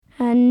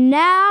And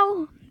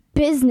now,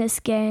 business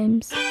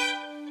games.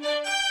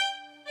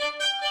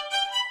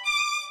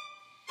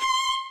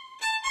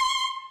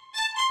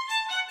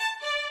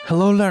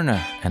 Hello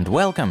learner, and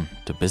welcome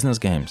to Business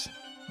Games.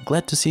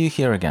 Glad to see you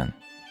here again.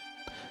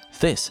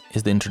 This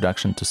is the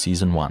introduction to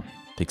Season 1,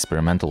 the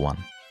experimental one,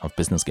 of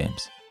Business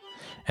Games,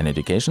 an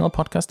educational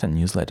podcast and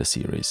newsletter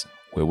series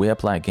where we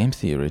apply game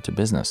theory to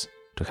business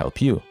to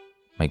help you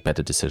make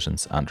better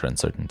decisions under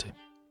uncertainty.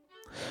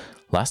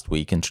 Last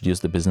week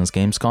introduced the business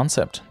games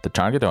concept, the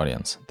target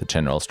audience, the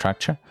general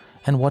structure,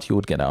 and what you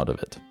would get out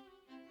of it.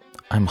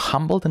 I'm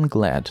humbled and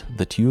glad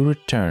that you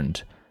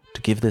returned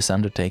to give this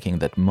undertaking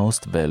that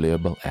most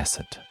valuable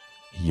asset,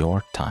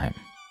 your time.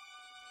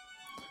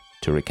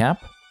 To recap,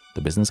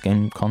 the business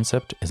game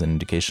concept is an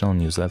educational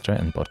newsletter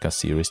and podcast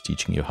series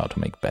teaching you how to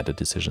make better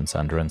decisions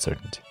under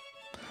uncertainty.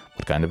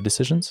 What kind of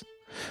decisions?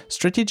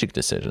 Strategic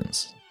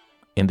decisions,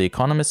 in the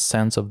economist's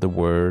sense of the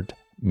word,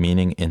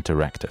 meaning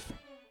interactive.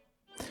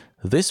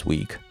 This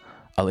week,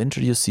 I'll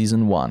introduce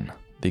Season 1,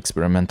 the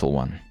experimental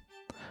one.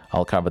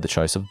 I'll cover the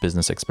choice of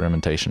business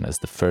experimentation as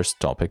the first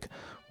topic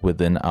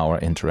within our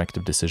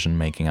interactive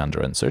decision-making under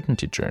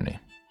uncertainty journey.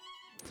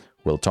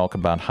 We'll talk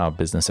about how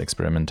business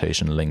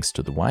experimentation links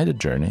to the wider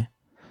journey,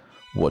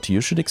 what you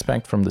should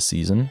expect from the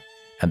season,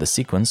 and the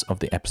sequence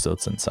of the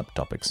episodes and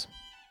subtopics.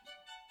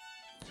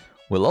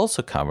 We'll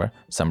also cover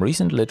some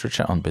recent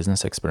literature on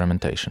business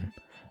experimentation,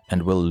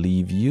 and we'll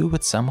leave you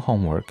with some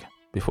homework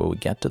before we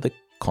get to the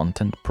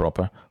content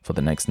proper for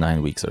the next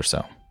 9 weeks or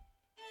so.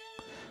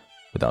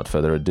 Without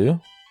further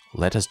ado,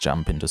 let us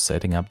jump into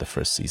setting up the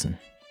first season.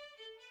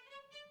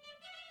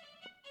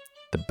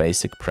 The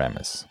basic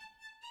premise.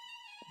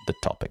 The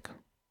topic.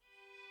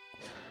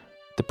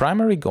 The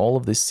primary goal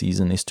of this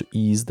season is to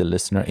ease the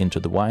listener into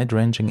the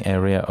wide-ranging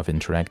area of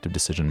interactive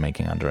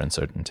decision-making under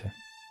uncertainty.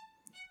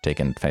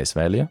 Taken at face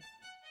value,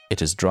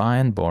 it is dry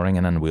and boring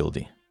and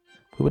unwieldy.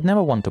 We would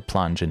never want to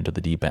plunge into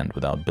the deep end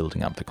without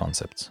building up the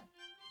concepts.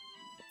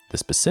 The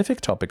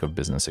specific topic of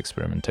business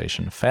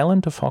experimentation fell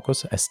into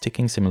focus as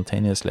ticking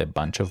simultaneously a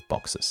bunch of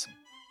boxes.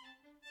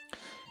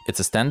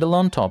 It's a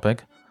standalone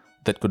topic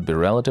that could be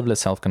relatively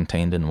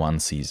self-contained in one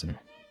season.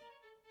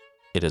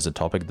 It is a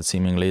topic that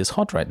seemingly is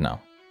hot right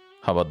now.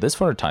 How about this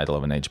for a title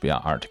of an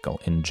HBR article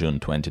in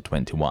June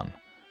 2021?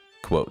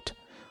 Quote,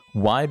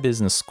 "Why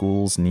business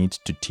schools need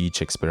to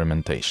teach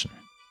experimentation."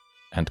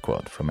 End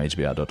quote, from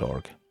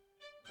hbr.org.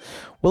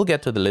 We'll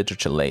get to the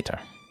literature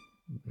later,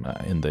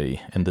 in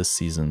this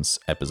season's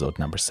episode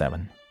number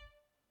 7.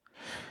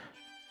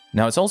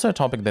 Now, it's also a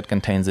topic that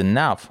contains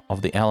enough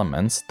of the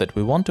elements that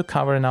we want to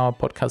cover in our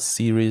podcast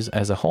series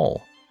as a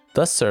whole,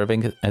 thus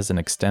serving as an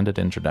extended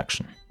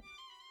introduction.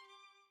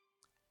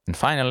 And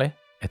finally,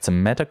 it's a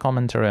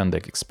meta-commentary on the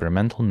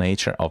experimental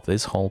nature of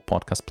this whole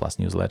podcast plus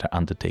newsletter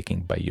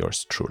undertaking by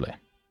yours truly.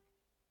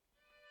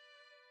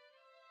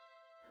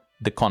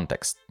 The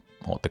context,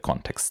 or the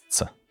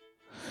contexts.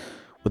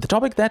 With a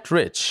topic that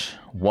rich,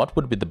 what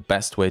would be the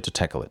best way to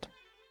tackle it?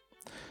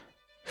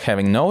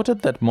 Having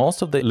noted that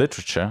most of the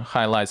literature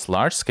highlights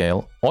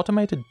large-scale,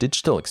 automated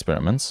digital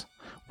experiments,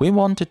 we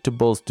wanted to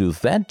both do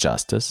that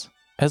justice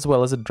as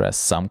well as address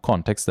some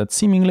contexts that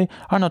seemingly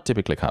are not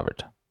typically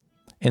covered.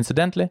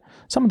 Incidentally,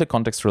 some of the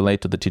contexts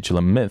relate to the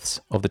titular myths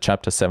of the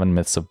Chapter 7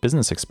 Myths of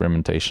Business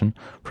Experimentation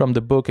from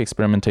the book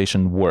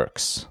Experimentation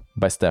Works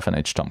by Stephen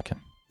H. Tomkin.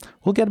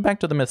 We'll get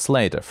back to the myths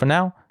later. For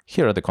now,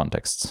 here are the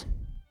contexts.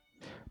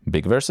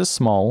 Big versus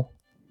small,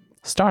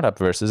 startup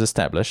versus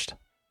established,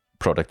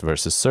 product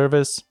versus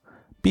service,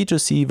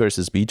 B2C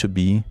versus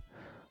B2B,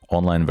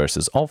 online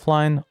versus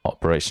offline,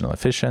 operational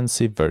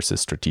efficiency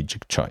versus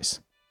strategic choice.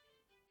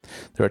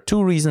 There are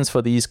 2 reasons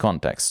for these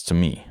contexts to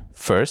me.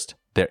 First,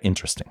 they're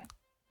interesting.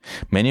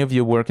 Many of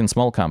you work in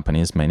small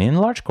companies, many in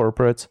large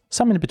corporates,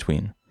 some in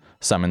between.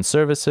 Some in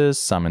services,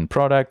 some in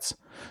products.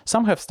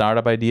 Some have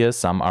startup ideas,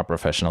 some are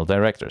professional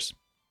directors.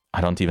 I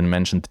don't even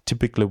mention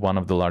typically one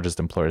of the largest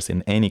employers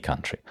in any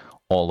country,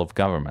 all of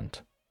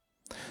government.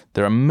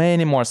 There are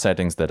many more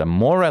settings that are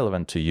more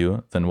relevant to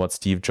you than what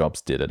Steve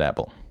Jobs did at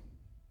Apple.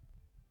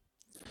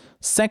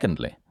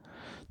 Secondly,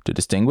 to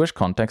distinguish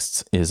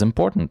contexts is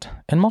important,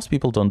 and most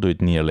people don't do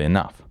it nearly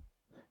enough.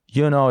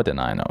 You know it and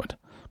I know it.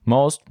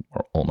 Most,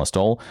 or almost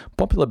all,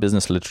 popular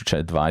business literature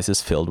advice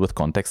is filled with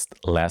context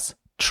less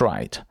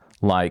trite,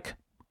 like,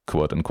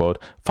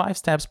 quote-unquote, 5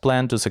 steps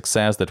plan to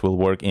success that will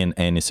work in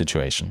any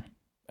situation,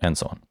 and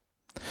so on.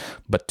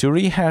 But to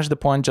rehash the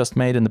point just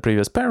made in the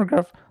previous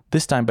paragraph,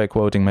 this time by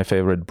quoting my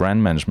favorite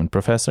brand management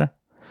professor,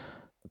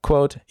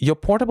 quote, "Your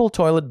portable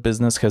toilet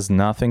business has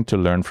nothing to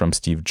learn from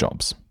Steve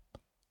Jobs."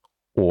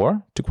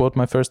 Or, to quote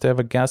my first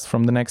ever guest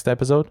from the next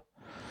episode,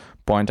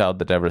 point out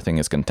that everything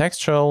is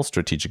contextual,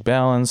 strategic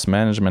balance,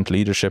 management,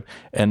 leadership,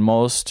 and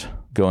most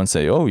go and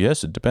say, "Oh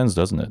yes, it depends,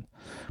 doesn't it?"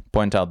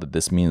 Point out that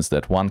this means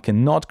that one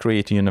cannot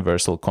create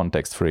universal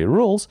context-free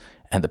rules,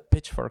 and the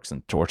pitchforks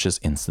and torches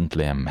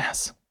instantly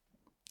amass.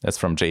 That's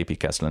from JP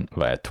Kesslin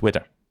via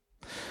Twitter.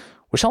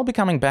 We shall be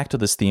coming back to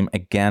this theme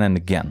again and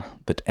again,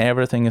 that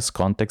everything is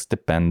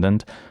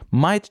context-dependent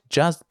might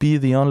just be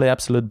the only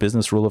absolute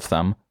business rule of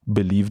thumb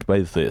believed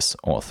by this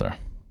author.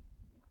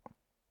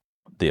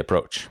 The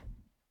approach.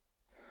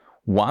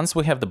 Once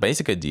we have the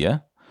basic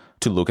idea,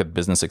 to look at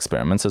business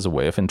experiments as a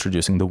way of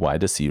introducing the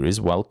wider series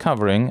while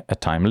covering a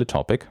timely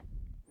topic,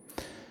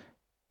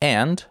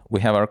 and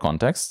we have our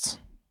contexts,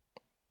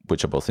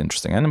 which are both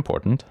interesting and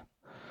important,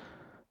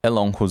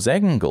 along whose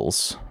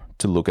angles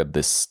to look at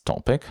this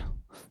topic,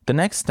 the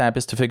next step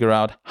is to figure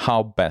out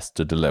how best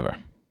to deliver.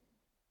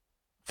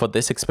 For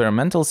this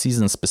experimental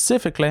season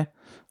specifically,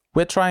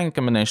 we're trying a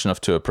combination of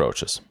two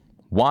approaches.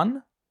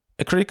 One,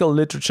 a critical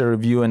literature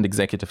review and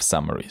executive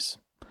summaries.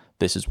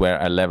 This is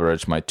where I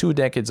leverage my 2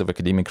 decades of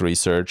academic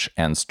research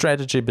and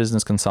strategy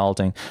business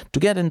consulting to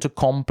get into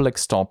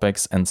complex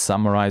topics and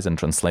summarize and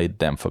translate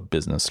them for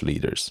business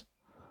leaders.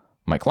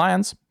 My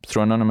clients,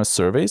 through anonymous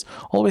surveys,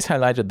 always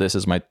highlighted this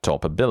as my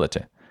top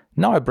ability.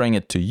 Now I bring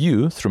it to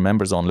you through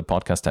members-only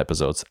podcast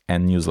episodes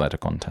and newsletter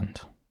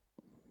content.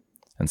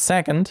 And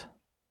second,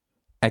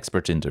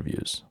 expert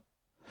interviews.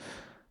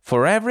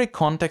 For every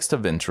context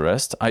of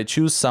interest, I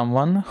choose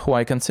someone who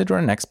I consider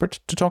an expert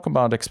to talk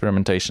about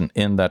experimentation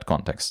in that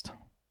context.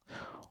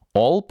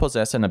 All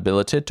possess an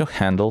ability to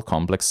handle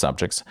complex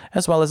subjects,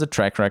 as well as a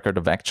track record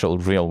of actual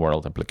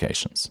real-world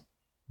applications.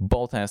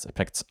 Both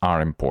aspects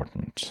are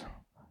important.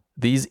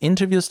 These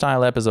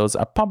interview-style episodes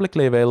are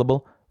publicly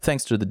available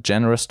thanks to the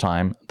generous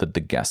time that the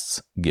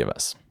guests give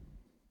us.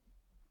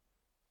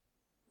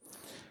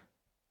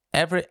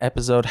 Every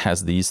episode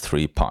has these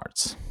 3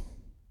 parts.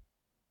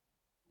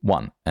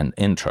 1. An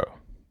intro.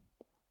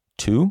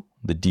 2.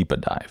 The deeper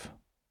dive.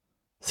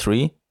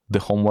 3. The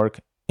homework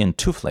in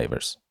 2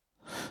 flavors.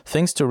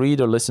 Things to read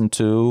or listen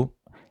to,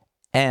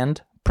 and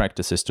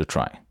practices to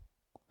try.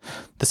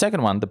 The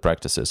second one, the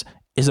practices,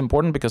 is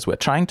important because we're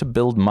trying to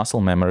build muscle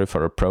memory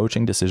for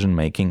approaching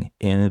decision-making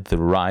in the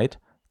right,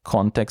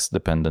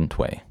 context-dependent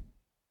way.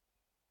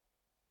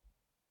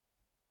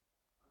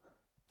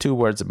 2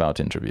 words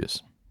about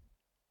interviews.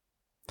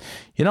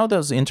 You know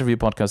those interview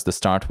podcasts that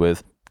start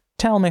with,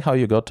 "Tell me how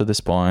you got to this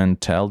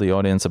point, tell the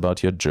audience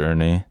about your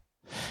journey."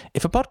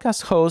 If a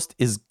podcast host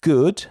is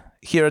good,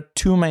 here are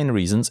 2 main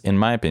reasons, in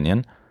my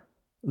opinion,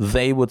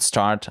 they would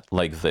start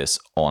like this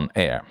on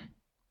air.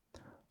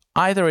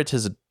 Either it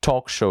is a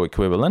talk show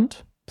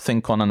equivalent,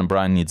 think Conan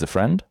O'Brien needs a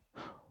friend,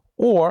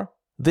 or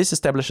this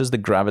establishes the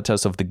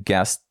gravitas of the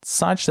guest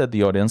such that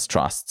the audience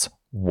trusts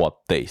what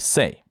they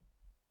say.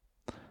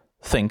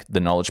 Think The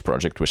Knowledge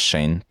Project with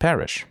Shane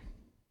Parrish,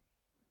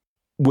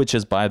 which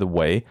is, by the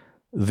way,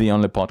 the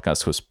only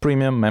podcast whose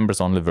premium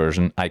members-only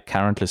version I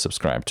currently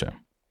subscribe to.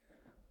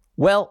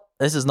 Well,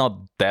 this is not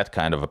that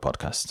kind of a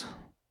podcast.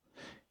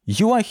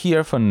 You are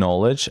here for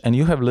knowledge and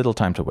you have little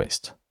time to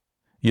waste.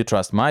 You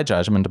trust my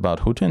judgment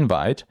about who to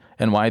invite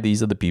and why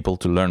these are the people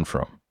to learn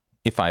from.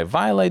 If I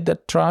violate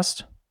that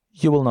trust,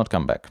 you will not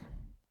come back.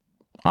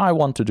 I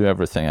want to do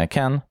everything I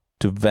can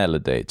to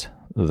validate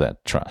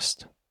that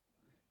trust.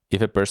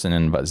 If a person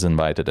is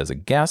invited as a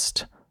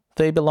guest,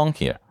 they belong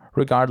here,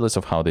 regardless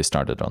of how they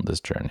started on this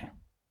journey.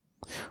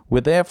 We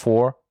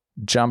therefore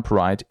jump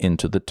right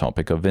into the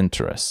topic of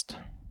interest.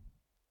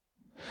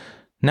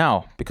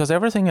 Now, because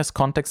everything is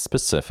context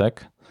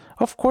specific,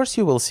 of course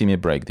you will see me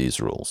break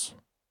these rules.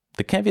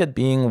 The caveat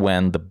being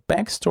when the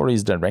backstory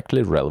is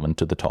directly relevant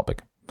to the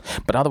topic.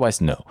 But otherwise,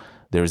 no,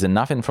 there is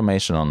enough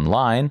information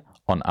online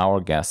on our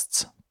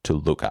guests to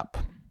look up.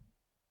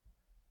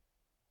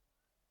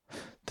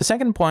 The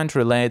second point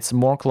relates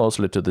more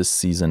closely to this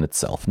season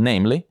itself.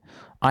 Namely,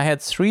 I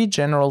had 3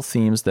 general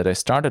themes that I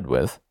started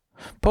with,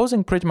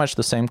 posing pretty much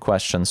the same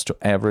questions to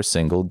every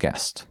single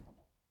guest.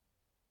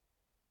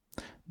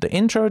 The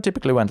intro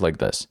typically went like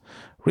this.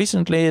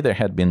 Recently, there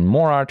had been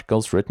more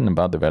articles written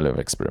about the value of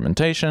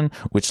experimentation,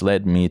 which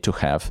led me to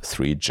have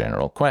 3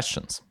 general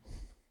questions.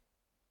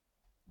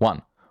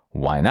 1.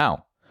 Why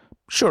now?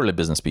 Surely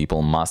business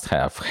people must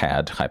have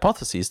had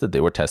hypotheses that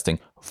they were testing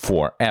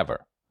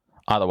forever.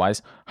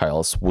 Otherwise, how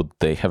else would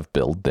they have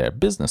built their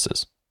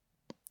businesses?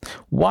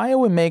 Why are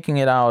we making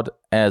it out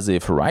as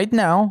if right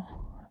now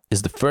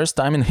is the first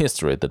time in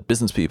history that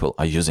business people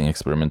are using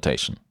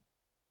experimentation?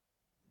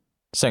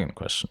 Second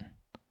question.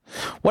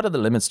 What are the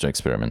limits to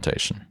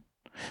experimentation?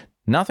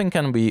 Nothing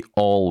can be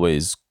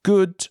always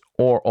good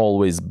or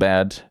always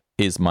bad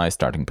is my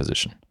starting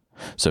position.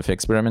 So if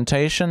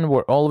experimentation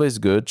were always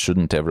good,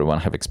 shouldn't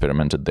everyone have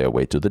experimented their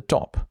way to the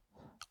top?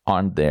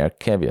 Aren't there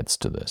caveats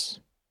to this?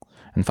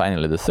 And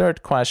finally, the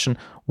third question,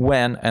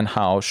 when and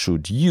how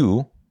should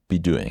you be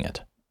doing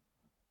it?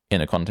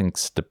 In a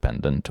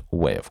context-dependent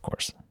way, of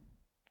course.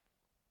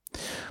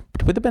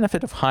 But with the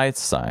benefit of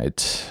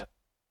hindsight,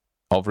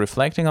 of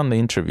reflecting on the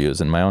interviews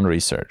and my own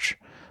research,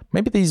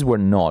 maybe these were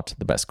not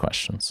the best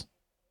questions.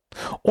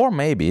 Or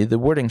maybe the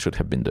wording should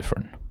have been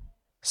different.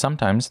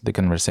 Sometimes the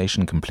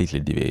conversation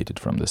completely deviated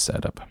from this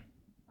setup.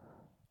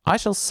 I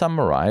shall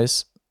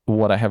summarize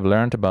what I have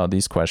learned about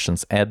these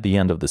questions at the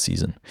end of the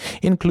season,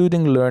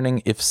 including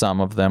learning if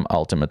some of them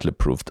ultimately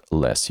proved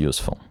less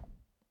useful.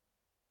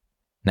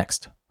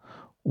 Next,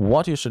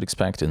 what you should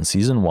expect in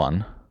Season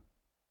 1.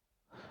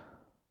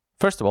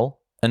 First of all,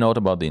 a note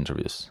about the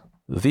interviews.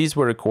 These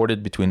were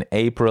recorded between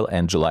April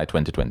and July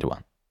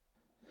 2021.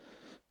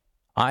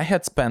 I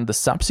had spent the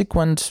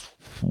subsequent,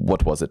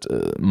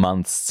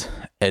 months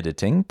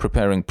editing,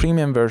 preparing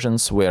premium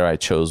versions where I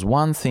chose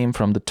one theme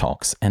from the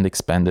talks and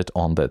expanded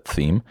on that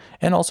theme,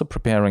 and also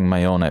preparing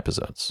my own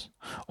episodes,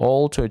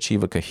 all to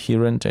achieve a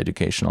coherent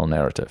educational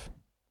narrative.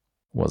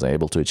 Was I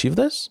able to achieve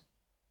this?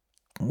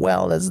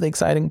 Well, that's the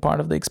exciting part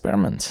of the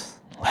experiment.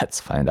 Let's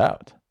find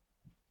out.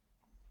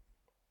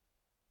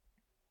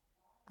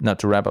 Now,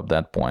 to wrap up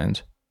that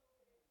point,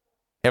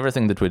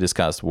 everything that we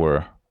discussed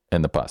were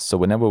in the past. So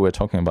whenever we're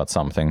talking about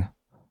something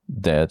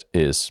that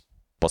is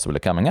possibly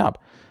coming up,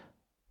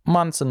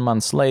 months and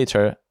months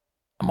later,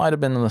 it might have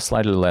been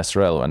slightly less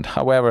relevant.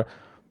 However,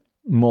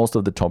 most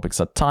of the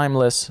topics are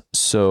timeless,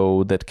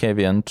 so that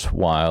caveat,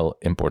 while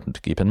important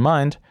to keep in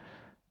mind,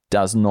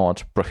 does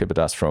not prohibit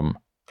us from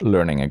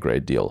learning a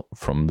great deal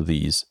from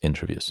these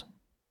interviews.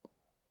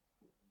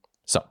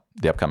 So,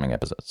 the upcoming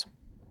episodes.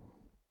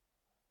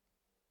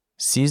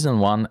 Season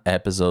 1,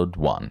 Episode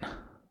 1.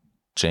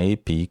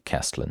 J.P.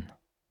 Kastlin.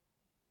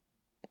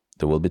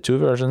 There will be 2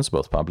 versions,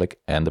 both public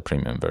and the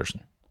premium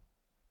version.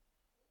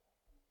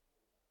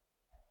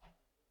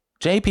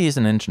 JP is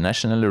an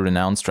internationally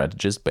renowned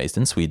strategist based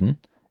in Sweden,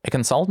 a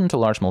consultant to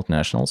large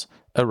multinationals,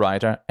 a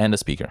writer, and a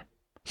speaker.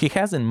 He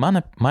has, in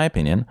my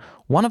opinion,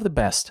 one of the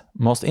best,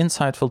 most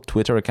insightful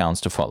Twitter accounts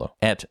to follow,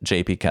 at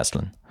JP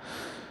Kastlin.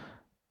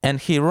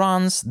 And he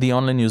runs the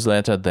only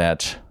newsletter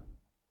that,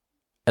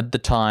 at the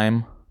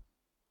time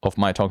of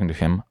my talking to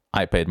him,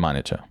 I paid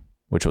money to,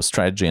 which was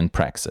Strategy in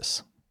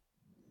Praxis.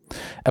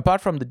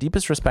 Apart from the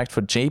deepest respect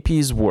for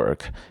JP's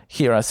work,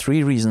 here are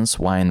 3 reasons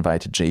why I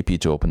invited JP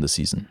to open the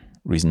season.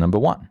 Reason number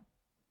 1.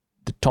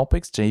 The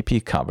topics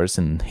JP covers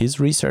in his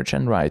research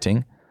and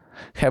writing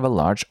have a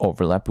large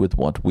overlap with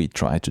what we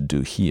try to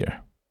do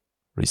here.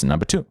 Reason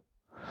number 2.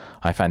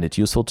 I find it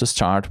useful to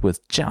start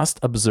with just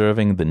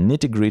observing the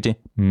nitty-gritty,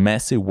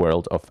 messy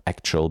world of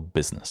actual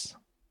business.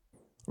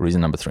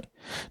 Reason number 3.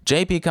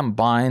 JP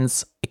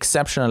combines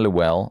exceptionally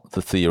well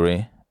the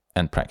theory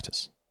and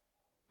practice.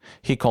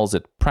 He calls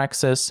it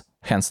Praxis,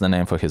 hence the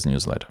name for his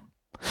newsletter.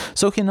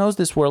 So he knows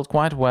this world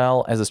quite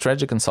well as a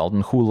strategy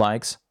consultant who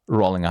likes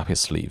rolling up his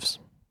sleeves.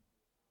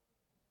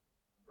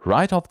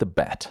 Right off the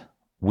bat,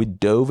 we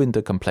dove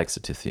into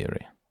complexity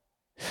theory.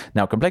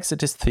 Now,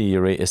 complexity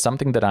theory is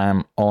something that I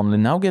am only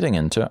now getting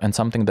into and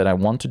something that I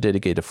want to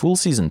dedicate a full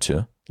season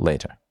to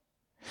later.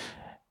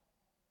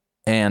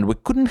 And we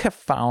couldn't have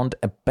found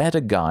a better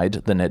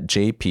guide than at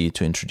JP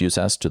to introduce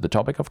us to the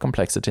topic of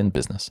complexity in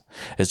business,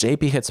 as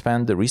JP had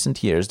spent the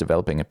recent years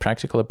developing a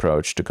practical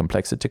approach to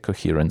complexity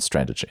coherent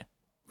strategy.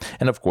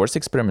 And of course,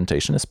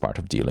 experimentation is part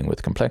of dealing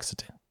with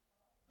complexity.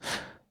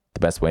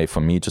 The best way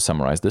for me to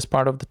summarize this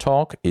part of the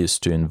talk is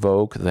to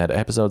invoke that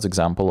episode's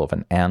example of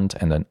an ant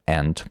and an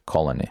ant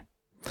colony.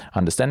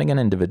 Understanding an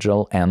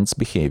individual ant's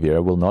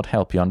behavior will not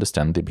help you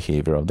understand the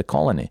behavior of the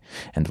colony,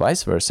 and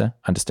vice versa,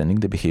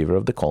 understanding the behavior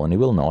of the colony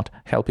will not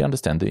help you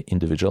understand the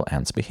individual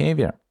ant's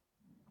behavior.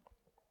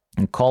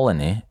 A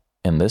colony,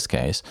 in this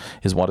case,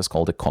 is what is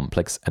called a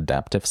complex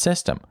adaptive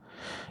system,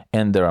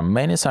 and there are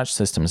many such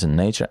systems in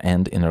nature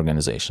and in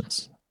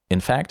organizations.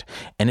 In fact,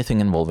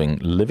 anything involving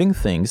living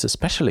things,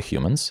 especially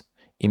humans,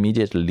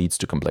 immediately leads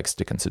to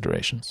complexity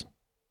considerations.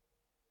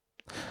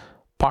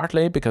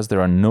 Partly because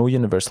there are no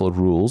universal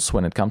rules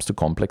when it comes to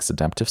complex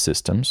adaptive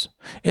systems,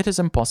 it is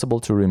impossible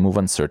to remove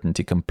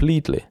uncertainty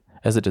completely,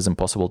 as it is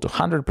impossible to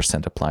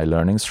 100% apply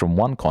learnings from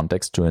one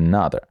context to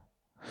another.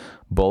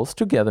 Both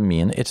together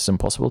mean it is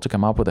impossible to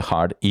come up with a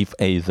hard if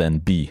A then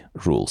B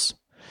rules,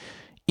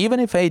 even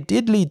if A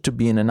did lead to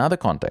B in another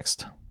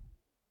context.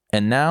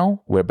 And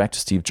now we're back to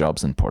Steve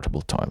Jobs and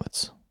portable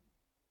toilets.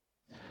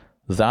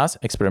 Thus,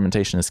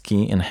 experimentation is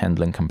key in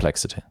handling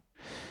complexity.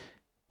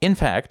 In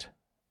fact,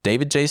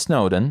 David J.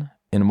 Snowden,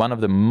 in one of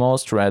the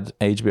most read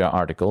HBR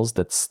articles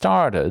that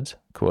started,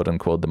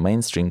 quote-unquote, the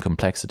mainstream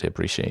complexity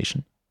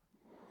appreciation,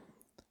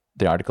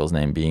 the article's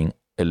name being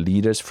A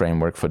Leader's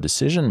Framework for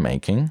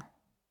Decision-Making,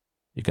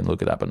 you can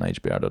look it up on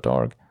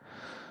hbr.org,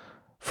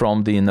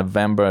 from the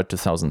November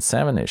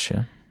 2007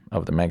 issue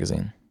of the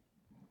magazine,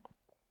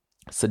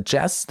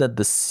 suggests that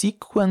the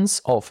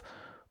sequence of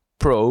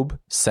probe,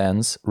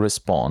 sense,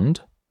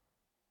 respond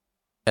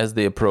as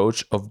the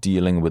approach of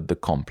dealing with the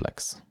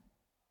complex.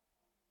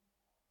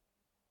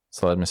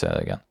 So let me say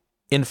that again.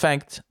 In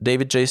fact,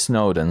 David J.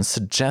 Snowden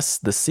suggests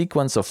the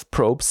sequence of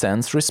probe,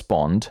 sense,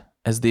 respond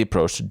as the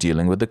approach to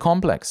dealing with the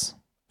complex.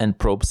 And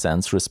probe,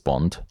 sense,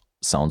 respond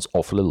sounds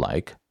awfully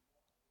like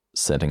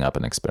setting up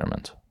an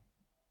experiment.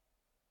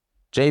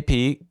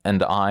 JP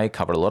and I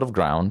cover a lot of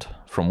ground,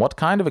 from what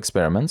kind of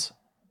experiments,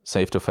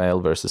 safe to fail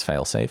versus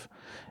fail safe,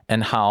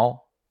 and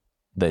how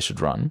they should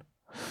run,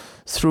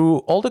 through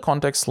all the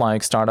contexts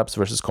like startups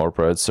versus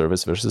corporate,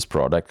 service versus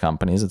product,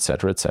 companies,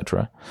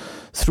 etc.,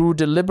 through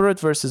deliberate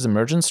versus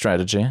emergent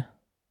strategy,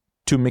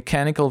 to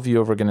mechanical view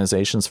of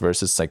organizations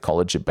versus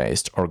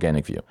psychology-based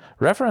organic view,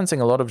 referencing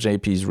a lot of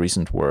JP's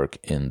recent work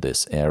in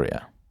this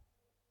area.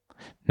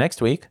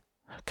 Next week,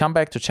 come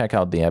back to check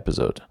out the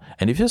episode.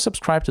 And if you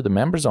subscribe to the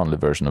members-only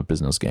version of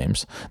Business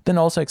Games, then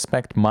also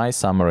expect my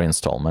summary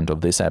installment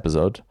of this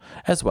episode,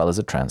 as well as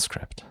a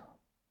transcript.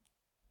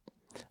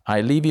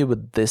 I leave you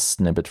with this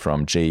snippet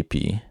from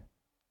JP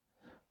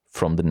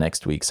from the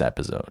next week's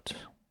episode.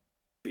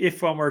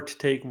 If one were to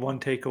take one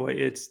takeaway,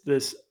 it's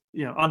this,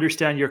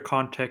 understand your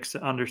context,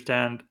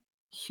 understand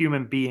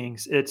human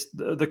beings. It's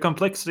the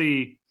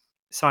complexity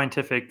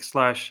scientific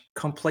 /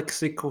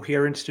 complexity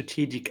coherent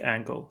strategic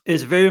angle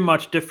is very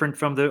much different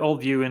from the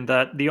old view, in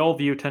that the old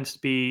view tends to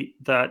be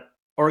that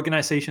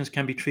organizations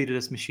can be treated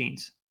as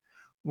machines,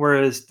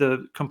 whereas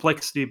the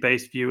complexity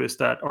based view is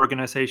that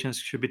organizations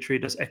should be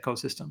treated as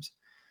ecosystems.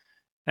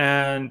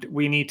 And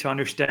we need to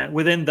understand,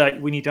 within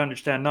that, we need to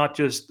understand not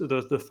just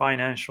the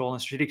financial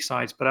and strategic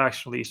sides, but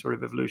actually sort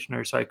of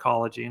evolutionary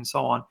psychology and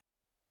so on.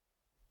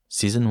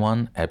 Season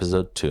 1,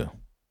 Episode 2.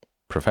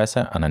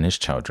 Professor Ananish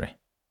Choudhary.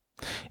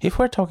 If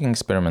we're talking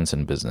experiments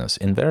in business,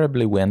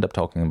 invariably we end up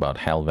talking about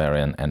Hal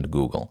Varian and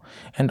Google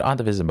and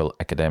other visible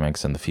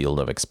academics in the field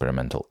of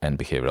experimental and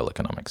behavioral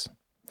economics.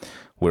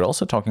 We're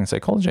also talking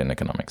psychology and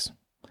economics.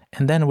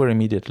 And then we're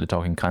immediately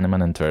talking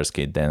Kahneman and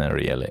Tversky, Dan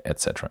Ariely,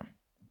 etc.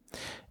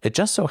 It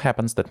just so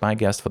happens that my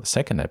guest for the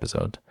second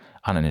episode,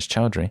 Ananish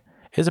Choudhary,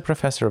 is a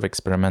professor of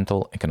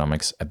experimental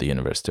economics at the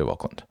University of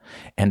Auckland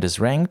and is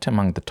ranked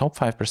among the top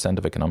 5%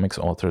 of economics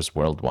authors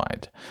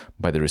worldwide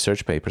by the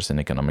Research Papers in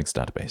Economics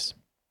database.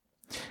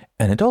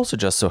 And it also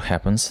just so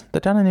happens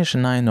that Ananish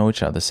and I know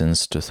each other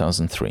since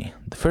 2003,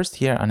 the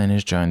first year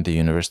Ananish joined the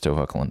University of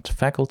Auckland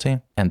faculty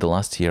and the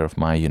last year of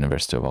my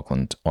University of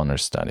Auckland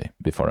honors study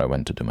before I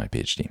went to do my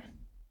PhD.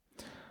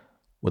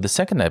 With the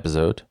second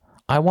episode,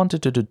 I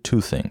wanted to do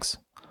two things.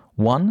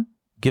 One,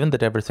 given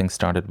that everything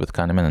started with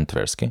Kahneman and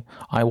Tversky,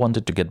 I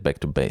wanted to get back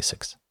to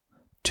basics.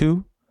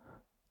 Two,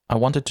 I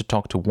wanted to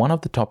talk to one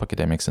of the top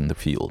academics in the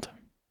field.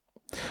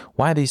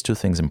 Why are these two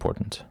things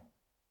important?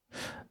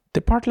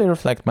 They partly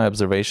reflect my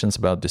observations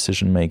about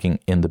decision-making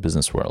in the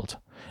business world,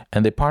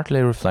 and they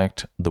partly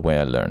reflect the way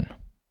I learn.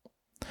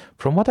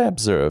 From what I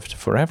observed,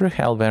 for every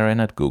Hal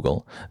Varian at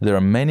Google, there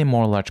are many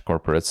more large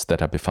corporates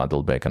that are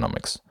befuddled by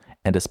economics,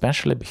 and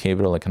especially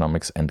behavioral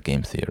economics and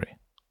game theory.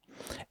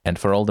 And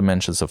for all the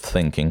mentions of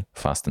thinking,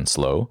 fast and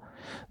slow,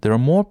 there are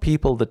more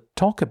people that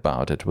talk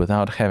about it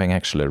without having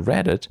actually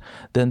read it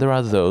than there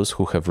are those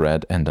who have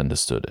read and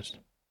understood it.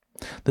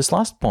 This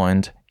last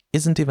point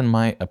isn't even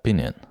my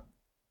opinion.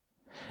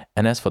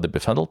 And as for the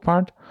befuddled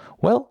part,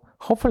 well,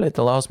 hopefully it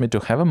allows me to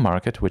have a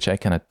market which I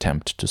can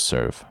attempt to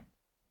serve.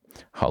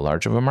 How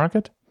large of a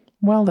market?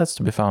 Well, that's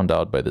to be found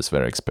out by this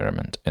very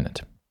experiment in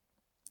it.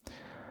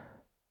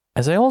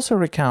 As I also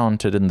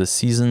recounted in the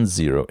Season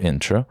 0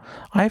 intro,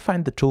 I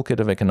find the toolkit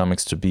of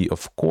economics to be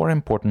of core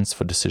importance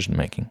for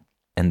decision-making,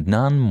 and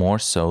none more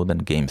so than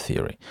game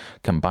theory,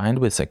 combined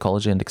with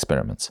psychology and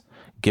experiments,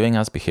 giving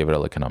us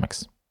behavioral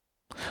economics.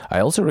 I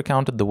also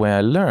recounted the way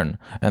I learn,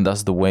 and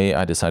thus the way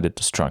I decided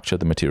to structure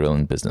the material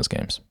in Business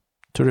Games.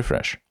 To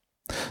refresh,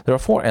 there are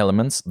 4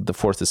 elements, the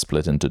fourth is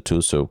split into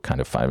 2, so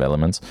kind of 5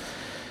 elements.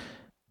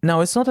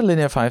 Now, it's not a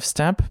linear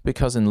 5-step,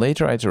 because in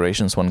later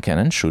iterations one can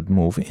and should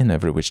move in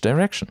every which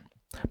direction,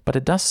 but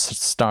it does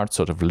start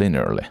sort of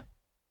linearly.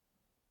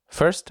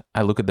 First,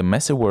 I look at the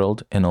messy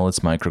world in all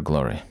its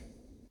micro-glory.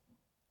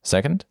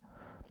 Second,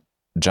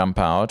 jump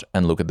out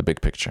and look at the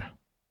big picture.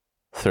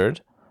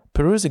 Third,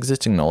 peruse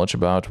existing knowledge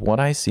about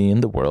what I see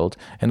in the world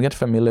and get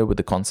familiar with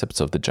the concepts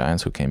of the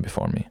giants who came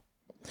before me.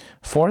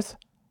 Fourth,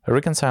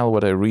 reconcile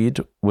what I read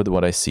with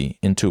what I see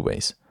in 2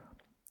 ways.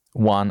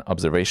 1,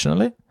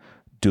 observationally.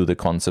 Do the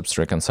concepts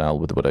reconcile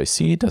with what I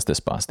see? Does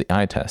this pass the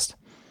eye test?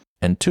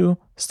 And 2,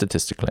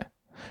 statistically.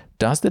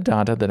 Does the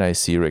data that I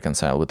see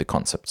reconcile with the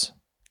concepts?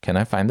 Can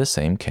I find the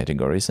same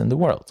categories in the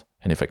world?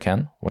 And if I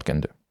can, what can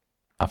I do?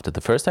 After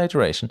the first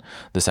iteration,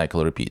 the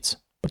cycle repeats,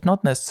 but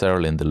not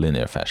necessarily in the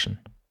linear fashion.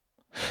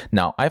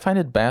 Now, I find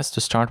it best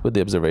to start with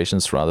the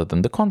observations rather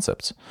than the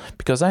concepts,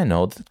 because I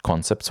know that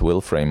concepts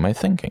will frame my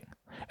thinking,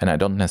 and I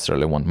don't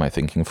necessarily want my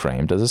thinking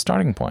framed as a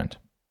starting point.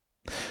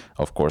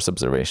 Of course,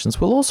 observations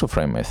will also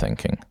frame my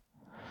thinking.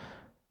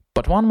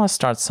 But one must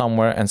start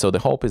somewhere, and so the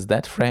hope is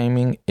that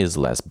framing is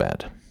less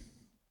bad.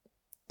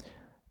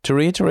 To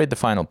reiterate the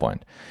final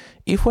point,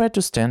 if we are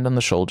to stand on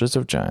the shoulders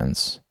of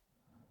giants,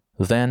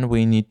 then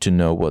we need to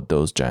know what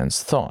those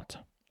giants thought.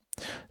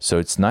 So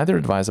it's neither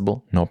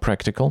advisable nor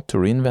practical to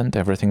reinvent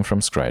everything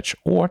from scratch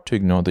or to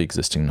ignore the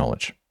existing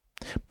knowledge.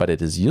 But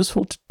it is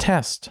useful to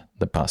test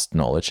the past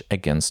knowledge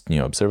against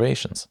new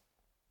observations.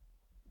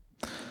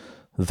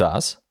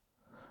 Thus,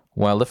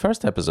 while the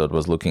first episode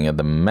was looking at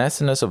the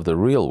messiness of the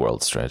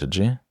real-world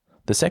strategy,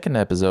 the second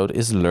episode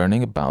is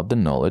learning about the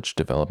knowledge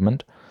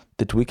development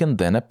that we can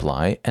then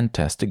apply and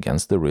test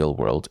against the real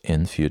world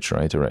in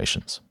future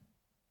iterations.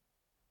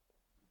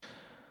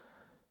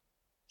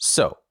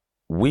 So,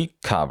 we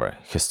cover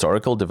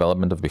historical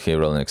development of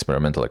behavioral and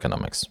experimental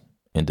economics,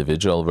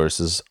 individual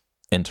versus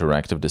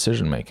interactive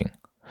decision-making,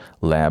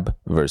 lab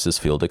versus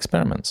field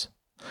experiments,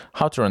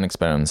 how to run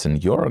experiments in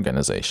your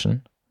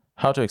organization,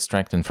 how to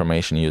extract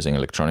information using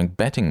electronic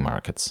betting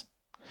markets,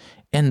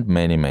 and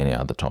many, many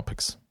other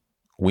topics.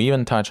 We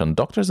even touch on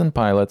doctors and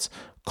pilots,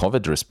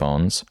 COVID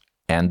response,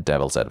 and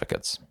devil's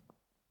advocates.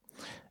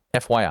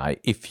 FYI,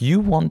 if you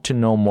want to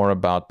know more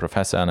about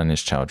Professor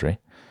Ananish Choudhury,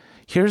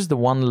 here's the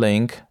one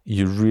link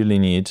you really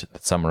need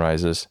that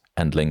summarizes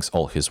and links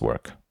all his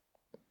work.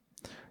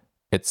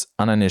 It's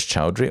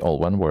ananishchoudhury, all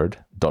one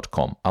word,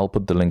 .com. I'll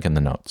put the link in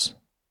the notes.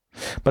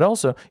 But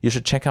also, you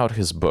should check out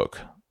his book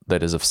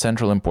that is of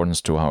central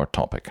importance to our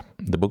topic.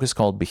 The book is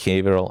called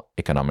Behavioral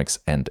Economics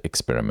and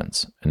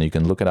Experiments, and you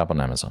can look it up on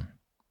Amazon.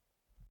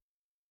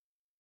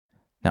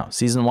 Now,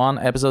 Season 1,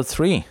 Episode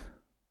 3,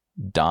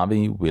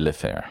 Davy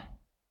Villefert.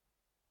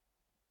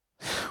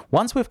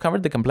 Once we've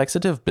covered the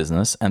complexity of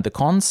business and the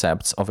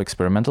concepts of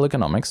experimental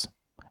economics,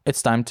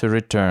 it's time to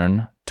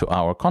return to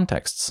our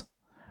contexts.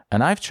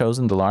 And I've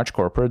chosen the large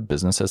corporate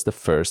business as the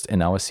first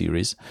in our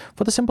series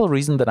for the simple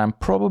reason that I'm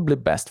probably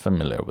best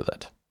familiar with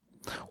it.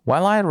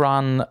 While I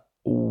run,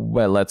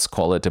 well, let's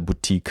call it a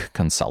boutique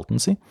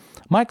consultancy,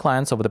 my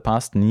clients over the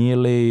past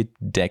nearly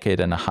decade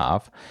and a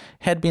half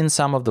had been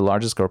some of the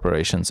largest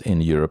corporations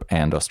in Europe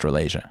and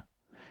Australasia.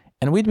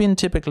 And we'd been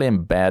typically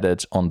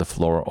embedded on the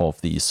floor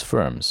of these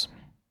firms.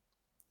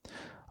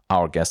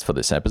 Our guest for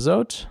this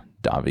episode,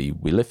 Davy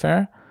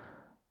Villefert,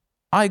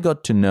 I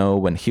got to know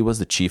when he was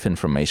the Chief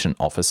Information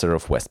Officer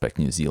of Westpac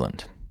New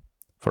Zealand.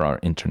 For our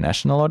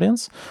international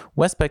audience,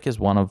 Westpac is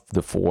one of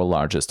the 4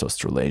 largest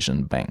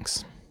Australasian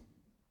banks.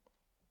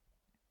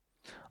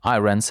 I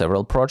ran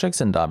several projects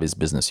in Davy's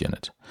business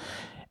unit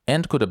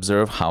and could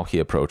observe how he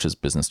approaches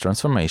business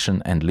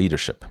transformation and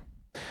leadership.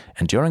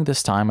 And during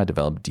this time, I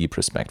developed deep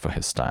respect for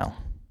his style.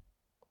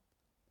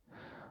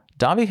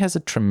 Davy has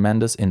a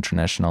tremendous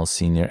international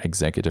senior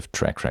executive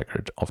track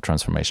record of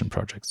transformation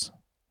projects.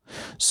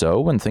 So,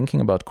 when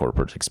thinking about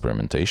corporate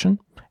experimentation,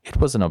 it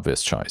was an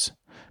obvious choice.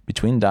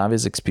 Between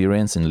Davy's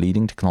experience in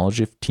leading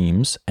technology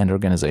teams and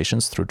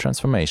organizations through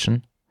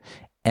transformation,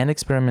 and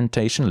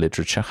experimentation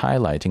literature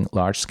highlighting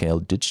large-scale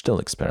digital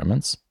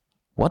experiments,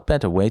 what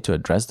better way to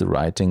address the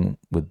writing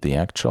with the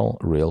actual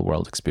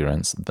real-world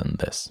experience than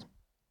this?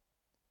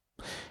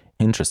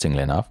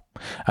 Interestingly enough,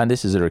 and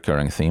this is a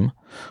recurring theme,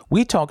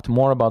 we talked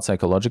more about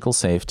psychological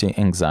safety,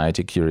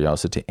 anxiety,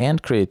 curiosity,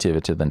 and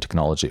creativity than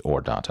technology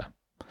or data.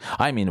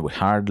 I mean, we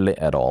hardly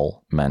at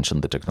all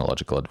mentioned the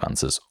technological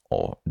advances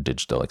or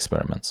digital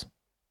experiments.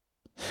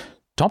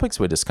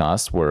 Topics we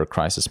discussed were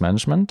crisis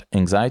management,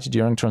 anxiety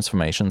during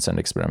transformations and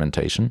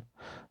experimentation,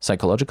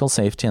 psychological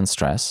safety and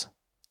stress,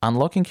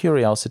 unlocking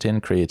curiosity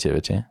and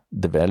creativity,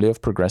 the value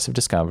of progressive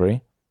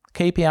discovery,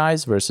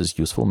 KPIs versus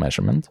useful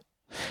measurement,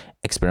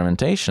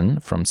 experimentation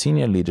from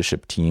senior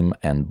leadership team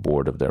and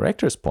board of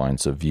directors'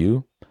 points of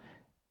view,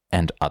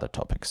 and other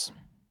topics.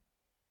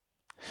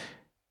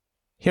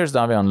 Here's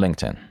Davy on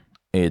LinkedIn.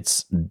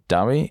 It's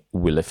Davy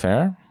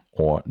Villefert,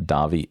 or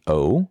Davy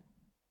O.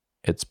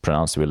 It's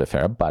pronounced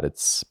Villefert, but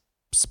it's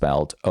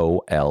spelled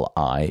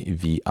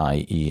Olivier,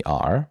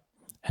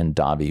 and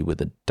Davy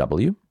with a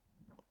W.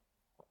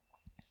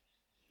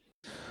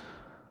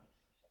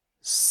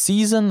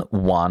 Season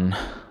 1,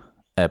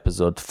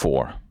 Episode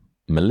 4,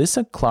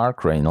 Melissa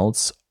Clark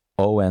Reynolds,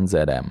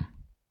 ONZM.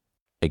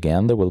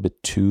 Again, there will be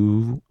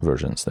 2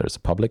 versions. There's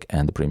a public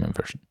and the premium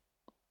version.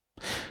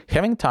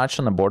 Having touched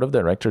on a board of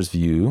directors'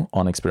 view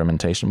on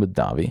experimentation with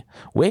Davy,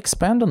 we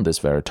expand on this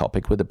very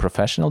topic with the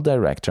professional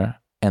director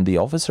and the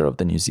officer of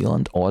the New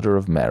Zealand Order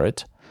of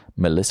Merit,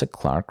 Melissa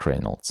Clark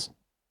Reynolds.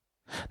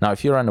 Now,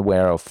 if you're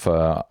unaware of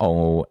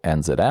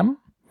ONZM,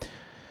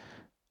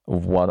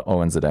 what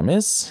ONZM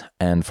is,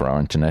 and for our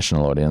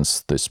international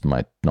audience, this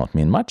might not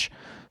mean much,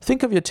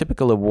 think of your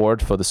typical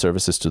award for the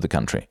services to the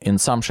country in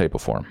some shape or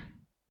form.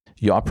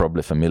 You are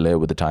probably familiar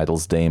with the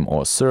titles Dame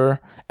or Sir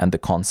and the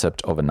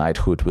concept of a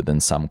knighthood within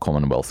some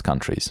Commonwealth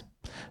countries.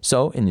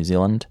 So, in New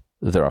Zealand,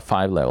 there are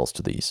 5 levels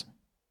to these.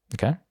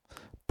 Okay?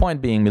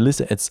 Point being,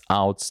 Melissa is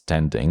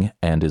outstanding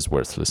and is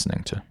worth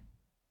listening to.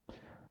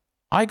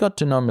 I got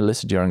to know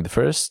Melissa during the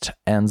first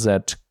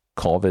NZ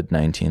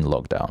COVID-19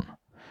 lockdown,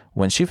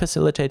 when she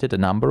facilitated a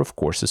number of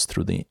courses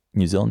through the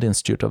New Zealand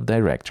Institute of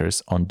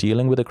Directors on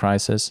dealing with a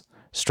crisis,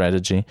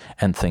 strategy,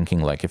 and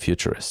thinking like a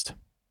futurist.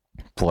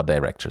 For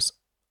directors,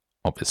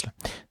 obviously.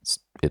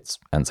 It's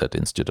NZ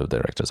Institute of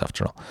Directors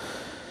after all.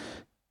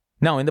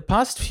 Now, in the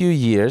past few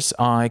years,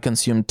 I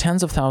consumed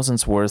tens of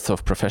thousands worth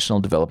of professional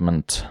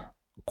development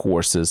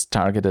courses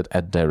targeted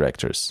at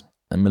directors.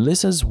 And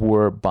Melissa's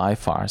were by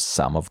far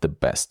some of the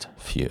best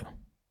few.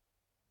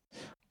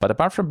 But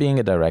apart from being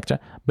a director,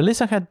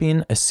 Melissa had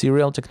been a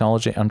serial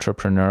technology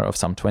entrepreneur of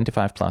some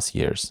 25 plus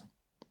years.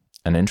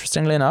 And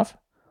interestingly enough,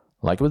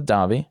 like with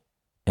Davy,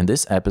 in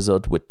this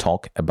episode we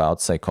talk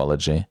about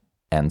psychology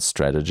and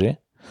strategy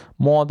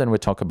more than we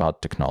talk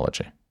about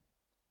technology.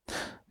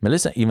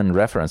 Melissa even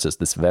references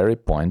this very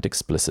point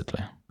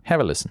explicitly.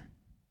 Have a listen.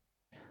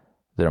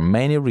 There are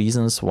many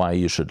reasons why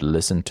you should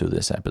listen to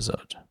this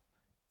episode,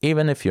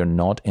 even if you're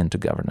not into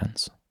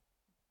governance.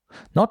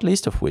 Not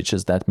least of which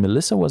is that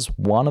Melissa was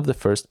one of the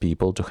first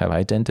people to have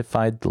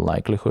identified the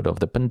likelihood of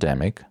the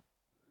pandemic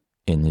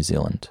in New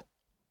Zealand.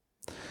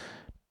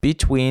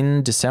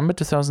 Between December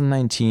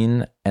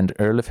 2019 and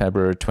early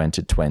February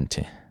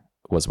 2020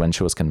 was when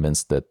she was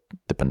convinced that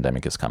the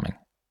pandemic is coming,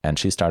 and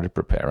she started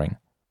preparing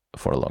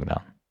for a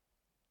lockdown.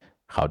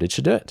 How did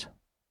she do it?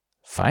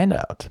 Find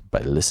out by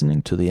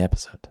listening to the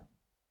episode.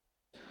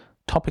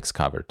 Topics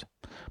covered: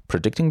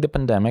 predicting the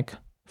pandemic,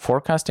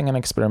 forecasting and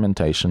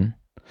experimentation,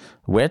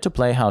 where to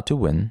play, how to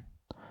win,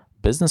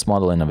 business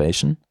model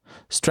innovation,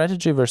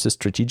 strategy versus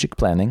strategic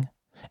planning,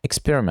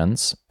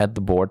 experiments at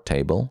the board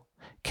table,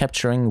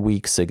 capturing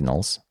weak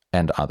signals,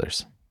 and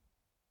others.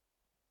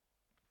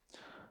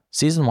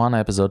 Season 1,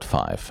 Episode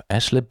 5,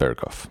 Ashley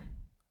Berghoff.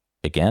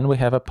 Again, we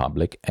have a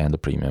public and a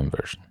premium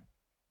version.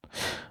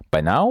 By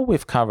now,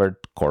 we've covered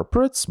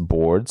corporates,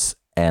 boards,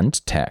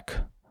 and tech.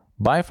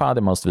 By far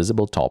the most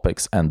visible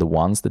topics and the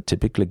ones that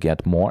typically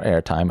get more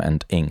airtime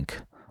and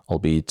ink,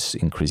 albeit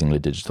increasingly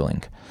digital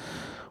ink.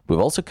 We've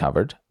also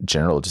covered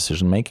general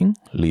decision-making,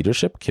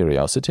 leadership,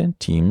 curiosity,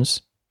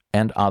 teams,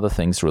 and other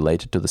things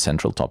related to the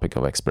central topic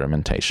of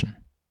experimentation.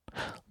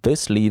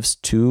 This leaves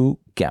 2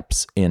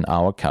 gaps in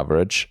our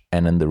coverage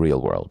and in the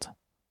real world: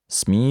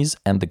 SMEs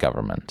and the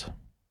government.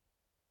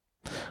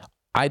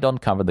 I don't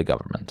cover the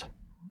government.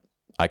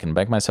 I can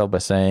back myself by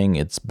saying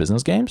it's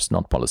business games,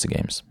 not policy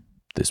games.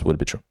 This would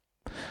be true.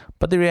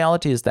 But the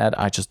reality is that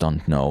I just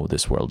don't know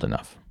this world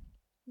enough.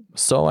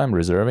 So I'm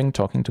reserving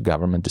talking to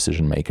government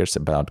decision makers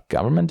about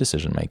government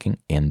decision making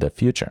in the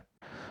future.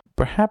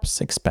 Perhaps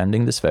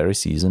expanding this very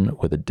season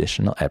with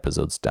additional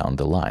episodes down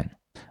the line.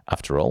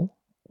 After all,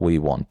 we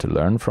want to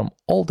learn from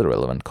all the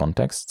relevant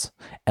contexts,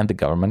 and the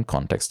government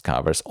context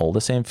covers all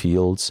the same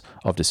fields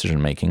of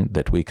decision making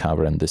that we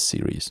cover in this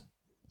series.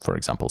 For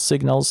example,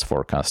 signals,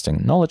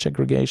 forecasting, knowledge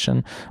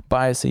aggregation,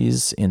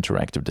 biases,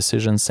 interactive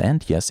decisions,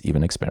 and yes,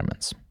 even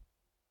experiments.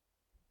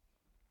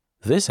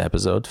 This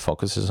episode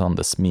focuses on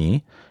the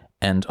SME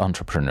and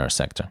entrepreneur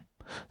sector,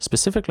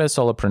 specifically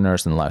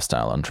solopreneurs and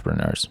lifestyle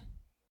entrepreneurs.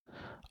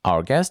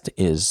 Our guest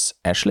is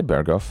Ashley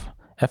Berghoff,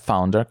 a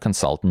founder,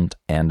 consultant,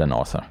 and an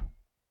author.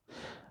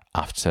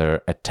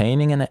 After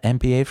attaining an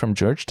MBA from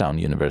Georgetown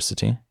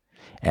University,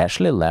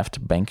 Ashley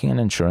left banking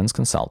and insurance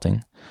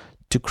consulting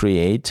to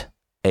create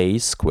A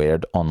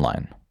Squared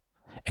Online,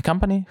 a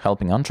company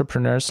helping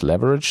entrepreneurs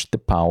leverage the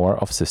power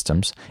of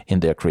systems in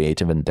their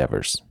creative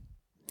endeavors.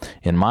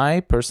 In my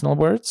personal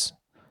words,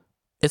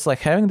 it's like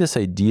having this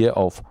idea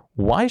of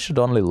why should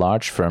only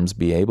large firms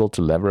be able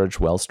to leverage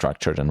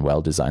well-structured and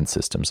well-designed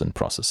systems and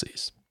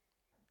processes.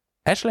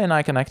 Ashley and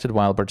I connected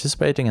while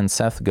participating in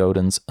Seth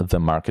Godin's The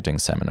Marketing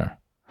Seminar.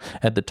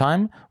 At the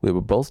time, we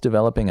were both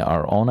developing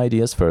our own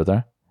ideas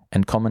further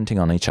and commenting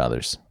on each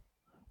other's.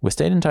 We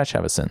stayed in touch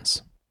ever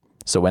since.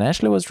 So when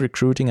Ashley was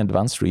recruiting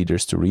advanced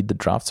readers to read the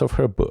drafts of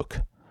her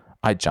book,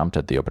 I jumped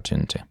at the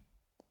opportunity.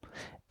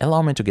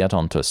 Allow me to get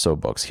onto a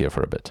soapbox here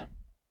for a bit.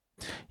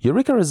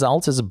 Eureka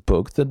Results is a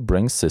book that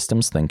brings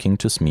systems thinking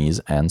to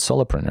SMEs and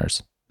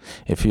solopreneurs.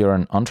 If you're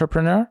an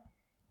entrepreneur,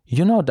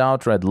 you no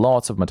doubt read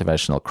lots of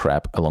motivational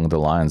crap along the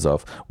lines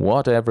of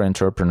what every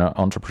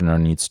entrepreneur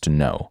needs to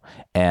know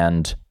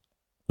and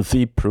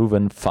the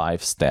proven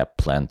 5-step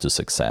plan to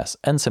success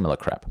and similar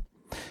crap,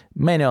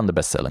 many on the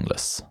best-selling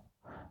lists.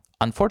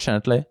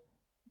 Unfortunately,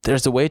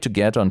 there's a way to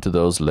get onto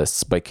those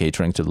lists by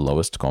catering to the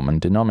lowest common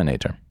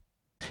denominator.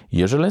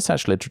 Usually,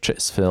 such literature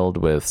is filled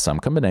with some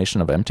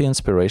combination of empty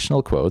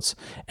inspirational quotes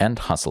and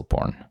hustle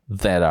porn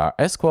that are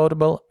as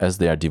quotable as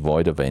they are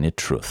devoid of any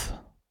truth.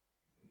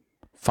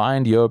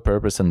 Find your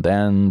purpose and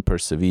then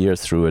persevere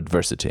through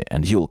adversity,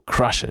 and you'll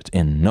crush it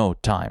in no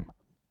time.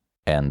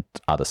 And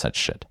other such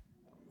shit.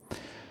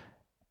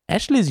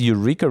 Ashley's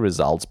Eureka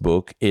Results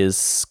book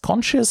is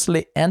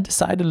consciously and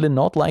decidedly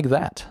not like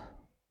that.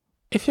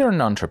 If you're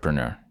an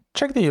entrepreneur,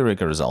 check the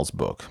Eureka Results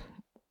book.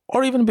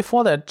 Or even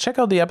before that, check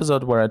out the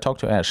episode where I talk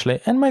to Ashley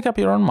and make up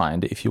your own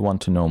mind if you want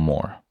to know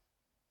more.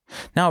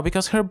 Now,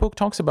 because her book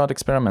talks about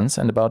experiments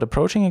and about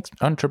approaching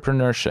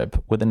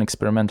entrepreneurship with an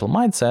experimental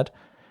mindset,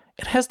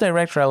 it has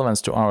direct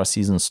relevance to our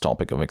season's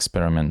topic of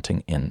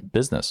experimenting in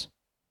business.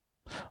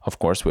 Of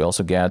course, we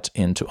also get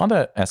into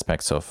other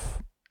aspects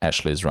of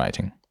Ashley's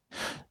writing.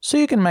 So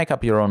you can make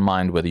up your own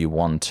mind whether you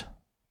want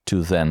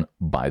to then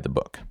buy the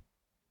book.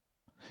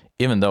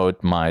 Even though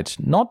it might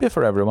not be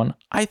for everyone,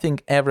 I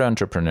think every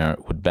entrepreneur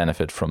would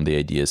benefit from the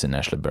ideas in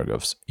Ashley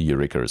Berghoff's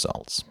Eureka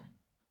Results.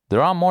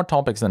 There are more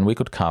topics than we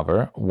could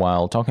cover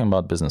while talking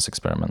about business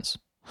experiments.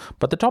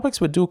 But the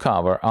topics we do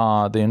cover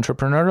are the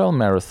entrepreneurial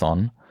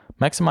marathon,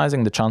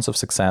 maximizing the chance of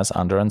success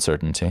under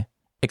uncertainty,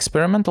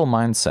 experimental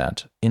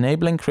mindset,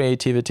 enabling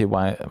creativity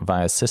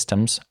via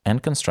systems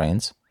and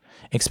constraints,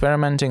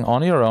 experimenting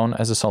on your own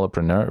as a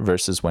solopreneur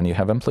versus when you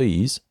have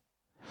employees,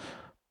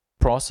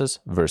 process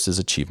versus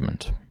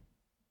achievement.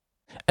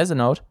 As a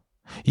note,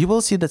 you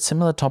will see that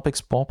similar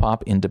topics pop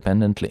up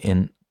independently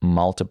in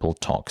multiple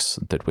talks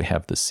that we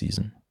have this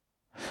season.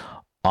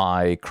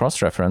 I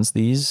cross-reference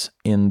these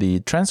in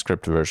the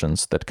transcript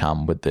versions that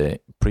come with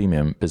the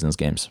premium Business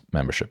Games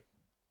membership.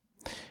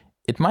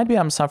 It might be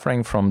I'm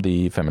suffering from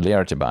the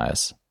familiarity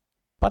bias,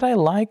 but I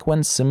like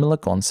when similar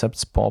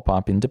concepts pop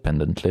up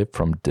independently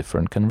from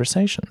different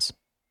conversations.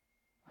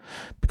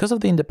 Because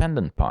of the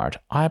independent part,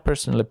 I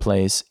personally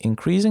place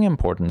increasing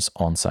importance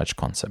on such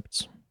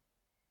concepts.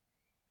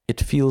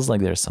 It feels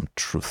like there's some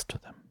truth to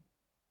them.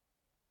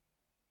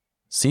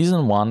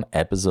 Season 1,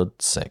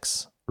 Episode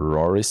 6,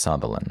 Rory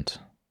Sutherland.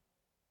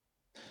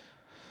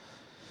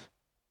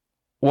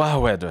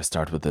 Wow, where do I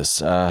start with this?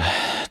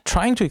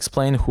 Trying to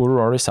explain who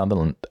Rory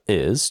Sutherland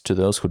is to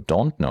those who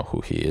don't know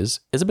who he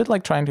is a bit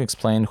like trying to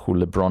explain who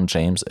LeBron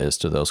James is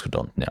to those who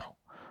don't know.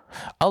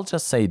 I'll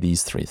just say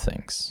these 3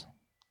 things.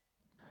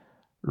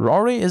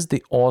 Rory is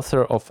the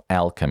author of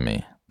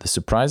Alchemy, The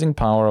Surprising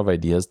Power of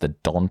Ideas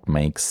That Don't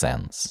Make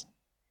Sense.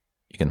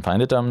 You can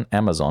find it on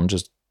Amazon.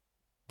 Just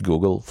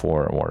Google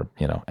for, or,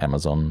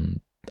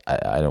 Amazon. I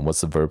don't know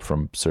what's the verb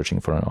from searching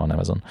for it on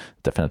Amazon.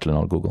 Definitely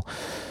not Google.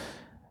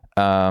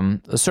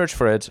 Search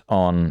for it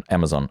on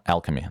Amazon,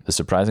 Alchemy, The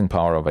Surprising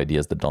Power of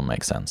Ideas That Don't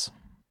Make Sense.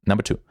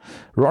 Number 2,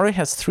 Rory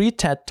has 3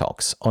 TED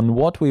Talks on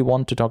what we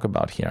want to talk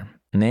about here,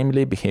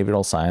 namely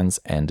behavioral science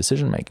and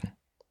decision making.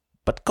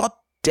 But god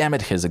damn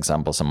it, his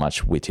examples are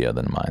much wittier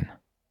than mine.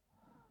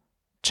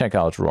 Check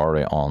out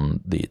Rory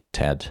on the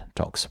TED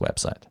Talks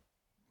website.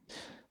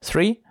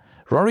 3,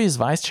 Rory is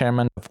vice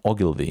chairman of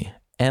Ogilvy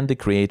and the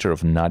creator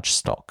of Nudge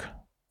Stock,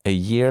 a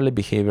yearly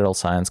behavioral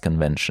science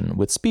convention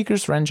with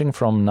speakers ranging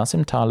from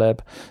Nassim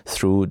Taleb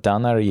through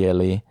Dan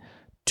Ariely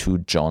to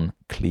John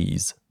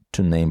Cleese,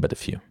 to name but a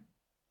few.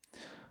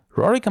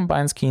 Rory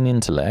combines keen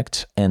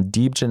intellect and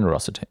deep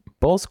generosity,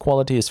 both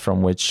qualities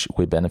from which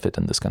we benefit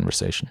in this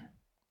conversation.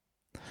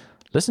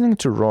 Listening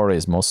to Rory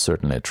is most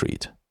certainly a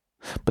treat,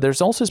 but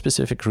there's also a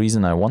specific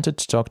reason I wanted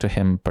to talk to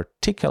him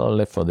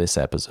particularly for this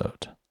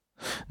episode.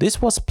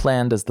 This was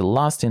planned as the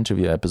last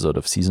interview episode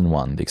of Season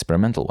 1, the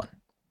experimental one.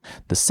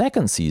 The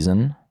second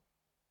season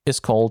is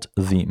called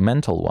The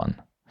Mental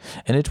One,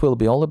 and it will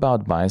be all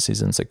about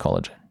biases in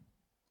psychology.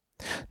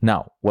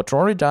 Now, what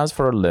Rory does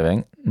for a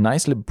living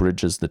nicely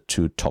bridges the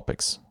 2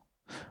 topics.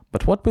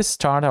 But what we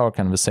start our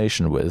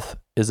conversation with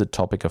is a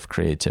topic of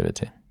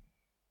creativity.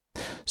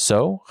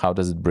 So, how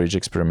does it bridge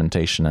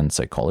experimentation and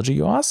psychology,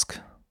 you ask?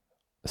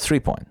 3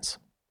 points.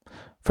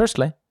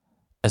 Firstly,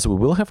 as we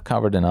will have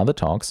covered in other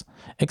talks,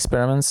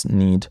 experiments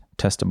need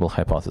testable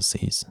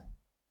hypotheses.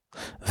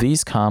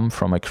 These come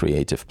from a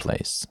creative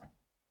place.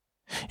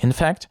 In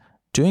fact,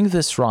 doing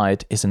this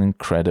right is an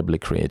incredibly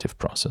creative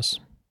process.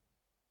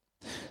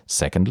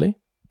 Secondly,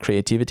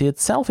 creativity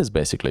itself is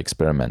basically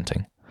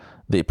experimenting.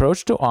 The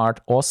approach to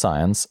art or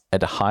science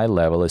at a high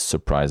level is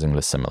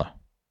surprisingly similar.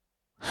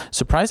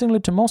 Surprisingly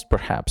to most,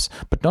 perhaps,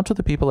 but not to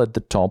the people at the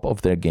top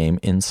of their game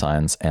in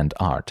science and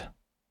art.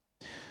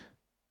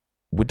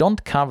 We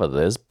don't cover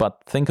this,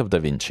 but think of Da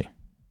Vinci,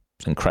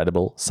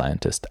 incredible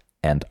scientist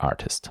and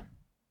artist.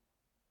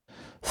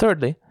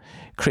 Thirdly,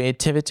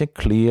 creativity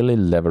clearly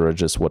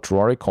leverages what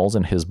Rory calls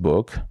in his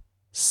book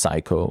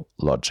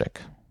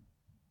psychologic.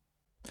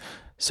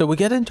 So we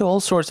get into all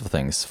sorts of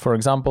things. For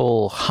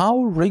example, how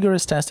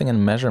rigorous testing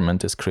and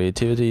measurement is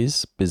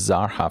creativity's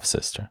bizarre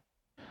half-sister.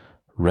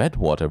 Red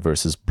water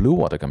versus blue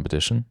water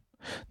competition,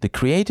 the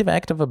creative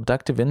act of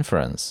abductive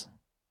inference,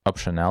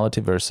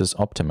 optionality versus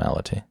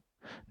optimality,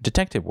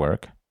 detective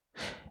work,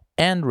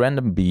 and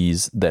random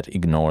bees that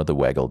ignore the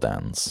waggle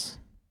dance.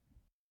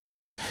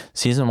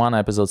 Season 1,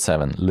 Episode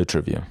 7, Lit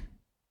Review.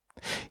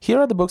 Here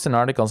are the books and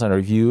articles I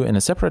review in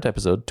a separate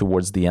episode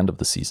towards the end of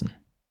the season.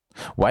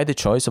 Why the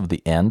choice of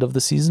the end of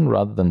the season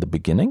rather than the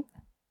beginning?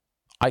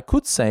 I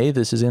could say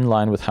this is in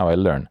line with how I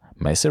learn.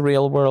 Messy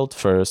real world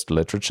first,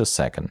 literature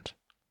second.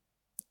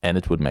 And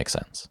it would make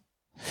sense.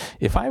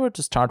 If I were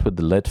to start with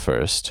the lit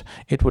first,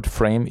 it would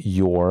frame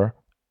your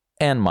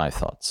and my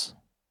thoughts.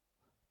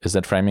 Is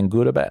that framing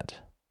good or bad?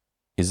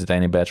 Is it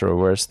any better or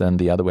worse than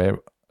the other way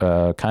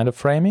kind of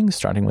framing,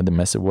 starting with the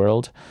messy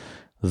world,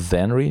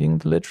 then reading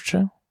the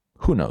literature?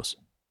 Who knows?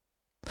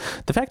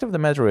 The fact of the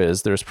matter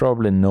is, there's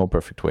probably no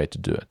perfect way to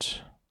do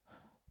it.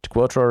 To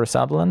quote Rory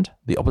Sutherland,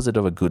 the opposite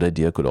of a good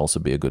idea could also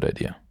be a good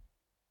idea.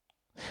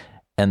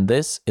 And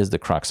this is the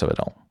crux of it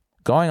all.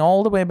 Going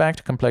all the way back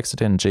to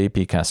complexity and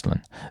J.P.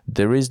 Castellan,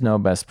 there is no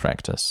best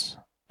practice.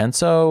 And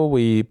so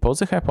we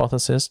pose a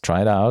hypothesis,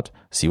 try it out,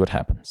 see what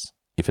happens.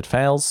 If it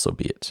fails, so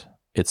be it.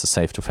 It's a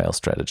safe-to-fail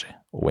strategy.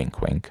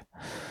 Wink, wink.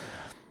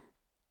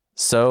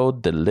 So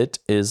the lit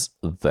is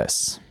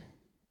this.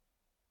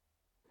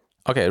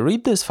 Okay,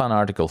 read this fun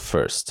article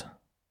first.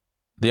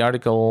 The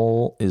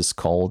article is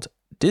called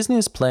Disney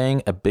is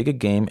playing a bigger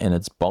game in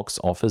its box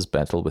office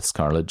battle with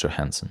Scarlett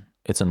Johansson.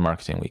 It's on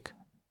Marketing Week.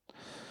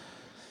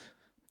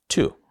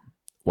 2.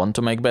 Want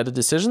to make better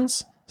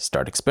decisions?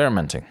 Start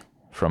experimenting.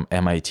 From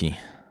MIT.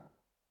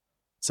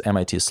 It's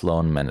MIT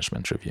Sloan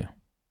Management Review.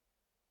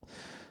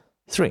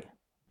 3.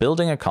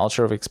 Building a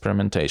culture of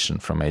experimentation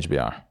from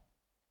HBR.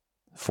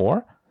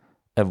 4.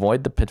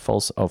 Avoid the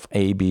pitfalls of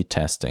A/B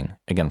testing,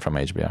 again from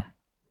HBR.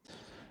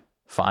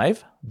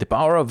 5. The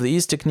power of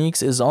these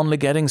techniques is only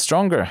getting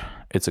stronger.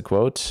 It's a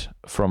quote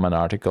from an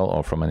article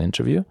or from an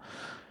interview,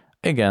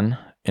 again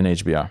in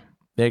HBR.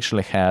 They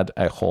actually had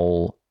a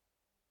whole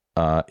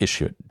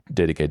issue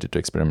dedicated to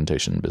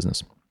experimentation in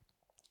business.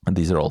 And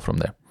these are all from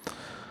there.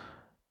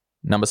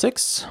 Number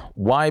 6,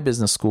 why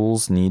business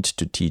schools need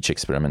to teach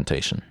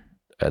experimentation.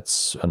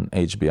 That's on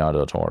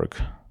hbr.org.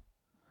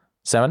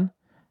 7,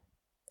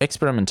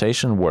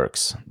 experimentation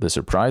works, the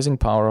surprising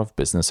power of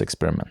business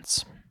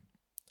experiments.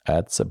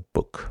 That's a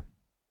book.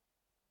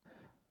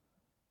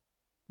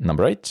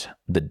 Number 8,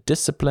 the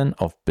discipline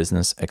of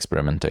business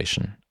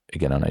experimentation.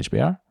 Again on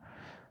HBR.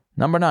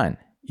 Number 9,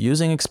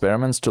 using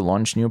experiments to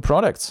launch new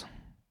products.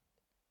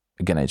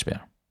 Again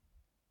HBR.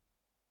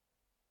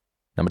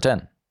 Number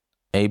 10,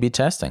 A/B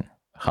testing,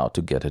 how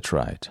to get it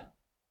right.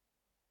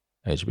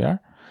 HBR.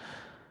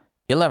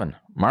 11,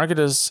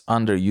 marketers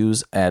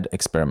underuse ad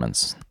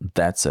experiments.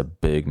 That's a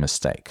big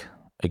mistake.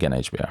 Again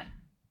HBR.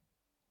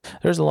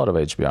 There's a lot of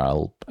HBR.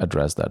 I'll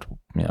address that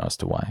as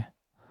to why.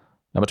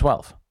 Number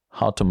 12,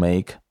 how to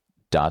make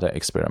data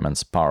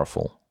experiments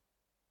powerful,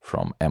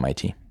 from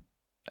MIT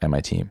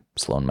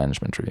Sloan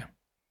Management Review.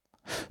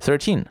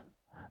 13,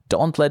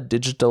 don't let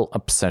digital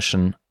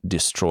obsession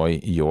destroy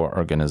your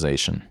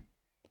organization.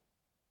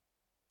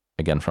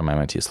 Again from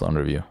MIT Sloan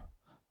Review.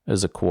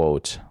 There's a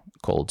quote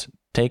called,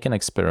 take an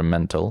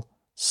experimental,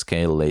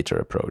 scale later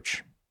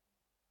approach.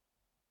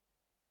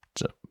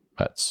 So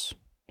that's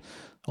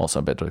also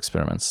a bit of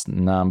experiments.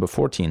 Number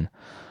 14,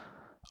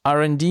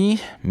 R&D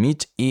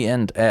meet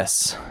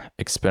E&S,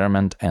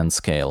 experiment and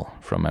scale,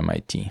 from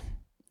MIT.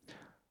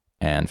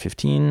 And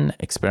 15,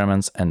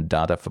 experiments and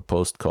data for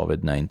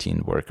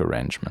post-COVID-19 work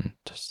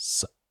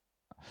arrangements.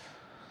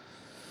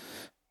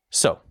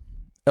 So,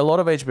 a lot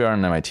of HBR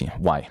and MIT.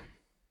 Why?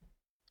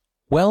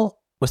 Well,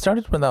 we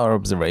started with our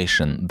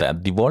observation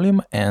that the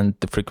volume and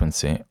the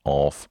frequency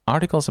of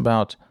articles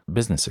about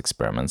business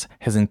experiments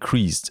has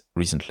increased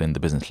recently in the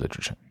business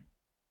literature.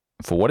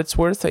 For what it's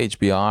worth,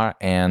 HBR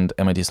and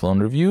MIT Sloan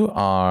Review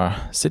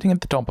are sitting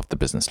at the top of the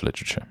business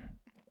literature.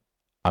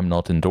 I'm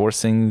not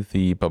endorsing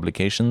the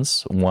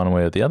publications one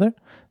way or the other.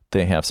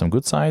 They have some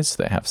good sides,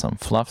 they have some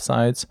fluff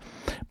sides,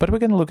 but we're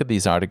going to look at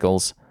these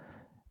articles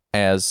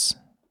as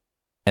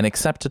an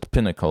accepted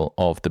pinnacle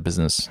of the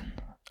business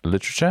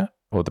literature,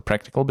 or the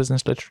practical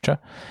business literature,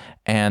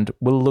 and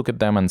we'll look at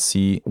them and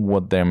see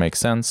what there makes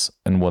sense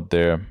and what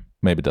there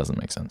maybe doesn't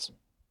make sense.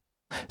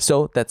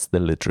 So that's the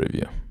lit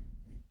review.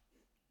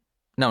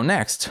 Now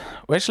next,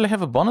 we actually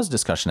have a bonus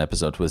discussion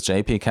episode with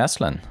JP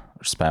Caslin,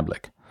 which is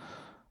public.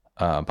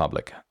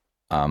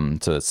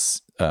 So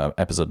it's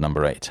episode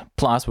number 8.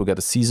 Plus we got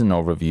a season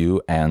overview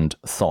and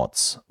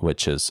thoughts,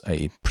 which is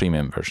a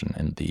premium version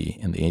in the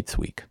 8th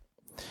week.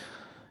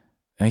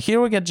 And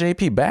here we get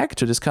JP back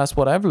to discuss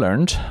what I've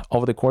learned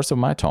over the course of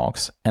my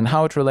talks and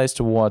how it relates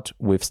to what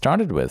we've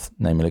started with,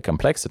 namely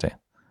complexity.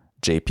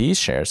 JP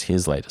shares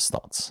his latest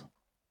thoughts.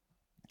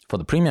 For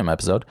the premium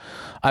episode,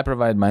 I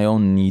provide my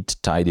own neat,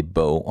 tidy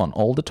bow on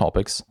all the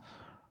topics,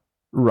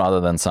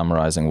 rather than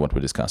summarizing what we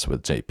discussed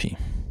with JP.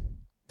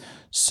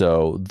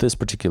 So this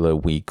particular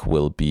week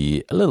will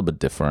be a little bit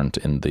different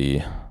in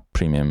the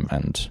premium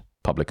and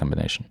public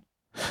combination.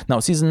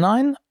 Now, season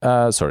 1,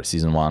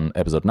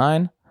 episode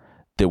 9,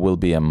 there will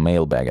be a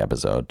mailbag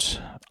episode.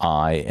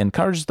 I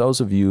encourage those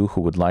of you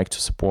who would like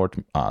to support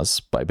us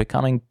by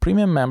becoming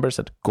premium members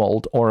at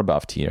Gold or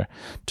above tier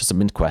to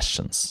submit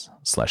questions,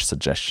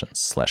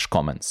 /suggestions,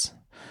 /comments.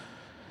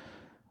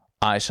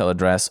 I shall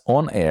address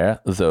on air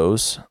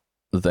those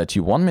that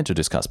you want me to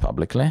discuss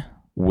publicly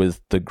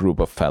with the group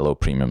of fellow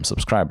premium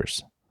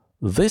subscribers.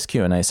 This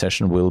Q&A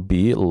session will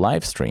be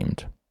live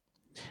streamed,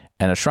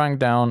 and a shrunk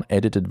down,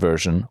 edited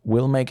version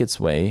will make its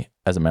way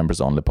as a members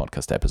only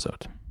podcast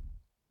episode,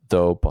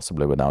 though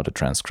possibly without a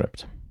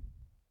transcript.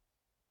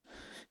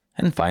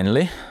 And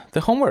finally,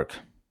 the homework.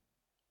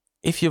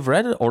 If you've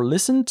read or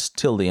listened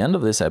till the end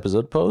of this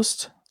episode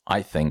post,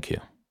 I thank you.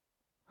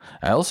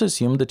 I also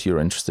assume that you're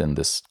interested in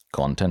this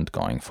content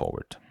going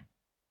forward.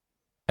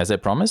 As I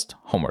promised,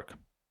 homework.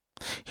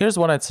 Here's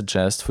what I'd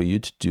suggest for you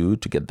to do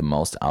to get the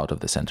most out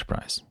of this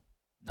enterprise.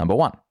 Number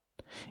 1,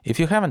 if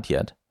you haven't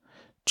yet,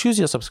 choose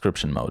your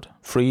subscription mode,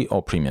 free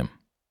or premium.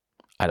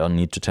 I don't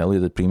need to tell you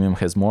that premium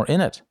has more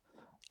in it.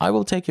 I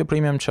will take your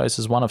premium choice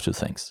as one of two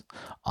things.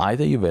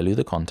 Either you value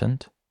the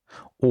content,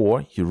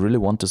 or you really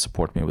want to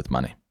support me with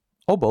money,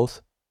 or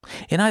both.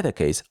 In either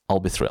case, I'll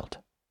be thrilled.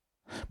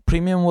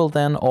 Premium will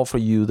then offer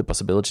you the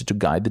possibility to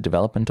guide the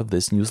development of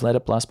this Newsletter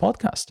Plus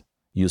podcast.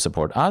 You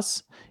support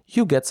us,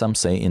 you get some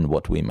say in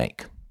what we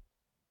make.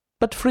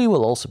 But free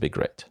will also be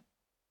great.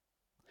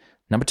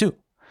 Number 2,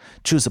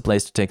 choose a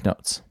place to take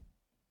notes.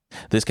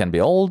 This can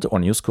be old or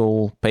new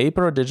school,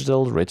 paper or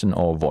digital, written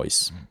or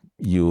voice.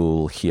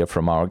 You'll hear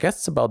from our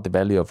guests about the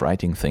value of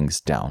writing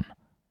things down.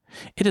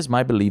 It is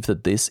my belief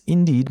that this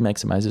indeed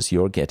maximizes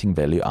your getting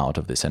value out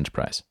of this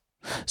enterprise.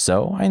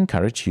 So I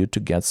encourage you to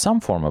get some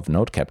form of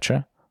note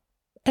capture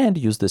and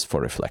use this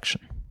for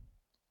reflection.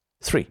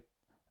 3,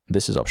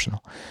 this is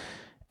optional,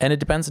 and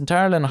it depends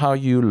entirely on how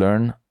you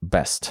learn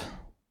best.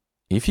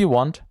 If you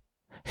want,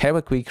 have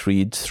a quick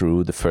read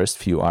through the first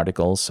few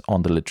articles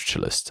on the literature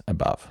list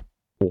above,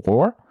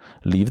 or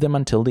leave them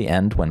until the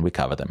end when we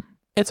cover them.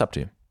 It's up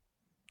to you.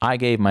 I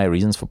gave my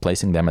reasons for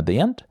placing them at the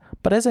end,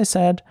 but as I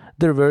said,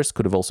 the reverse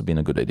could have also been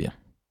a good idea.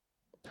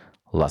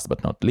 Last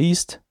but not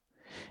least,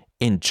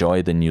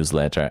 enjoy the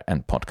newsletter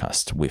and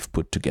podcast we've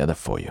put together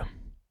for you.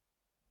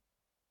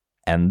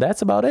 And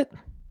that's about it.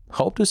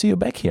 Hope to see you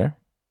back here.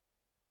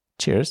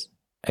 Cheers,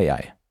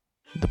 AI.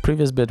 The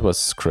previous bit was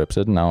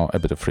scripted, now a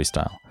bit of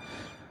freestyle.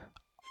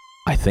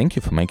 I thank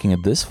you for making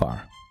it this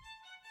far.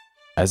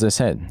 As I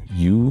said,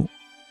 you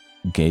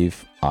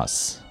gave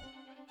us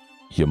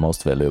your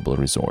most valuable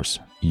resource,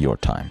 your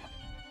time.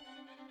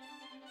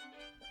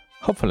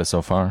 Hopefully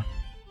so far,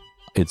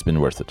 it's been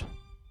worth it.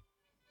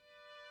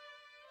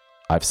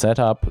 I've set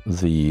up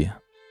the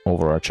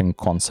overarching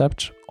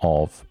concept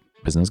of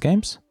business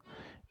games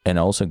and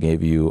also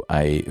gave you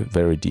a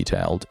very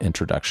detailed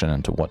introduction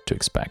into what to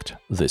expect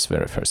this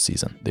very first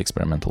season, the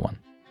experimental one.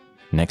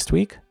 Next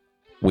week,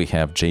 we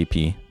have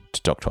JP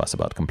to talk to us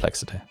about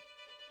complexity.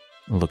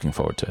 Looking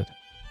forward to it.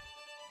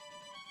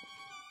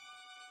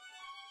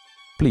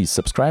 Please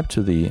subscribe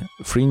to the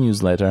free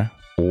newsletter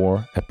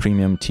or a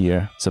premium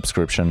tier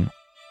subscription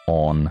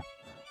on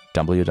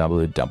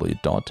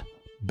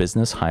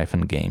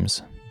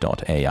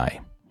www.business-games.ai.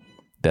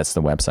 That's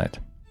the website.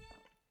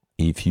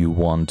 If you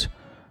want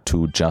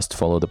to just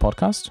follow the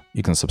podcast,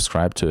 you can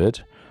subscribe to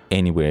it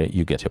anywhere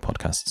you get your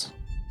podcasts.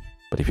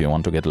 But if you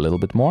want to get a little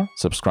bit more,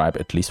 subscribe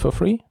at least for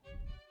free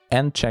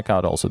and check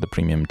out also the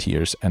premium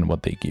tiers and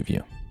what they give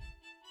you.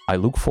 I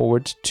look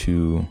forward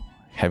to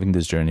having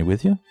this journey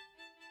with you,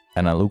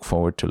 and I look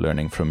forward to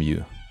learning from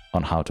you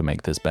on how to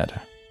make this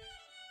better.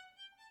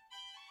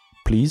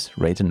 Please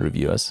rate and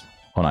review us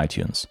on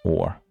iTunes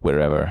or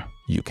wherever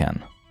you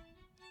can.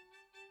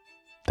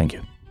 Thank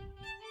you.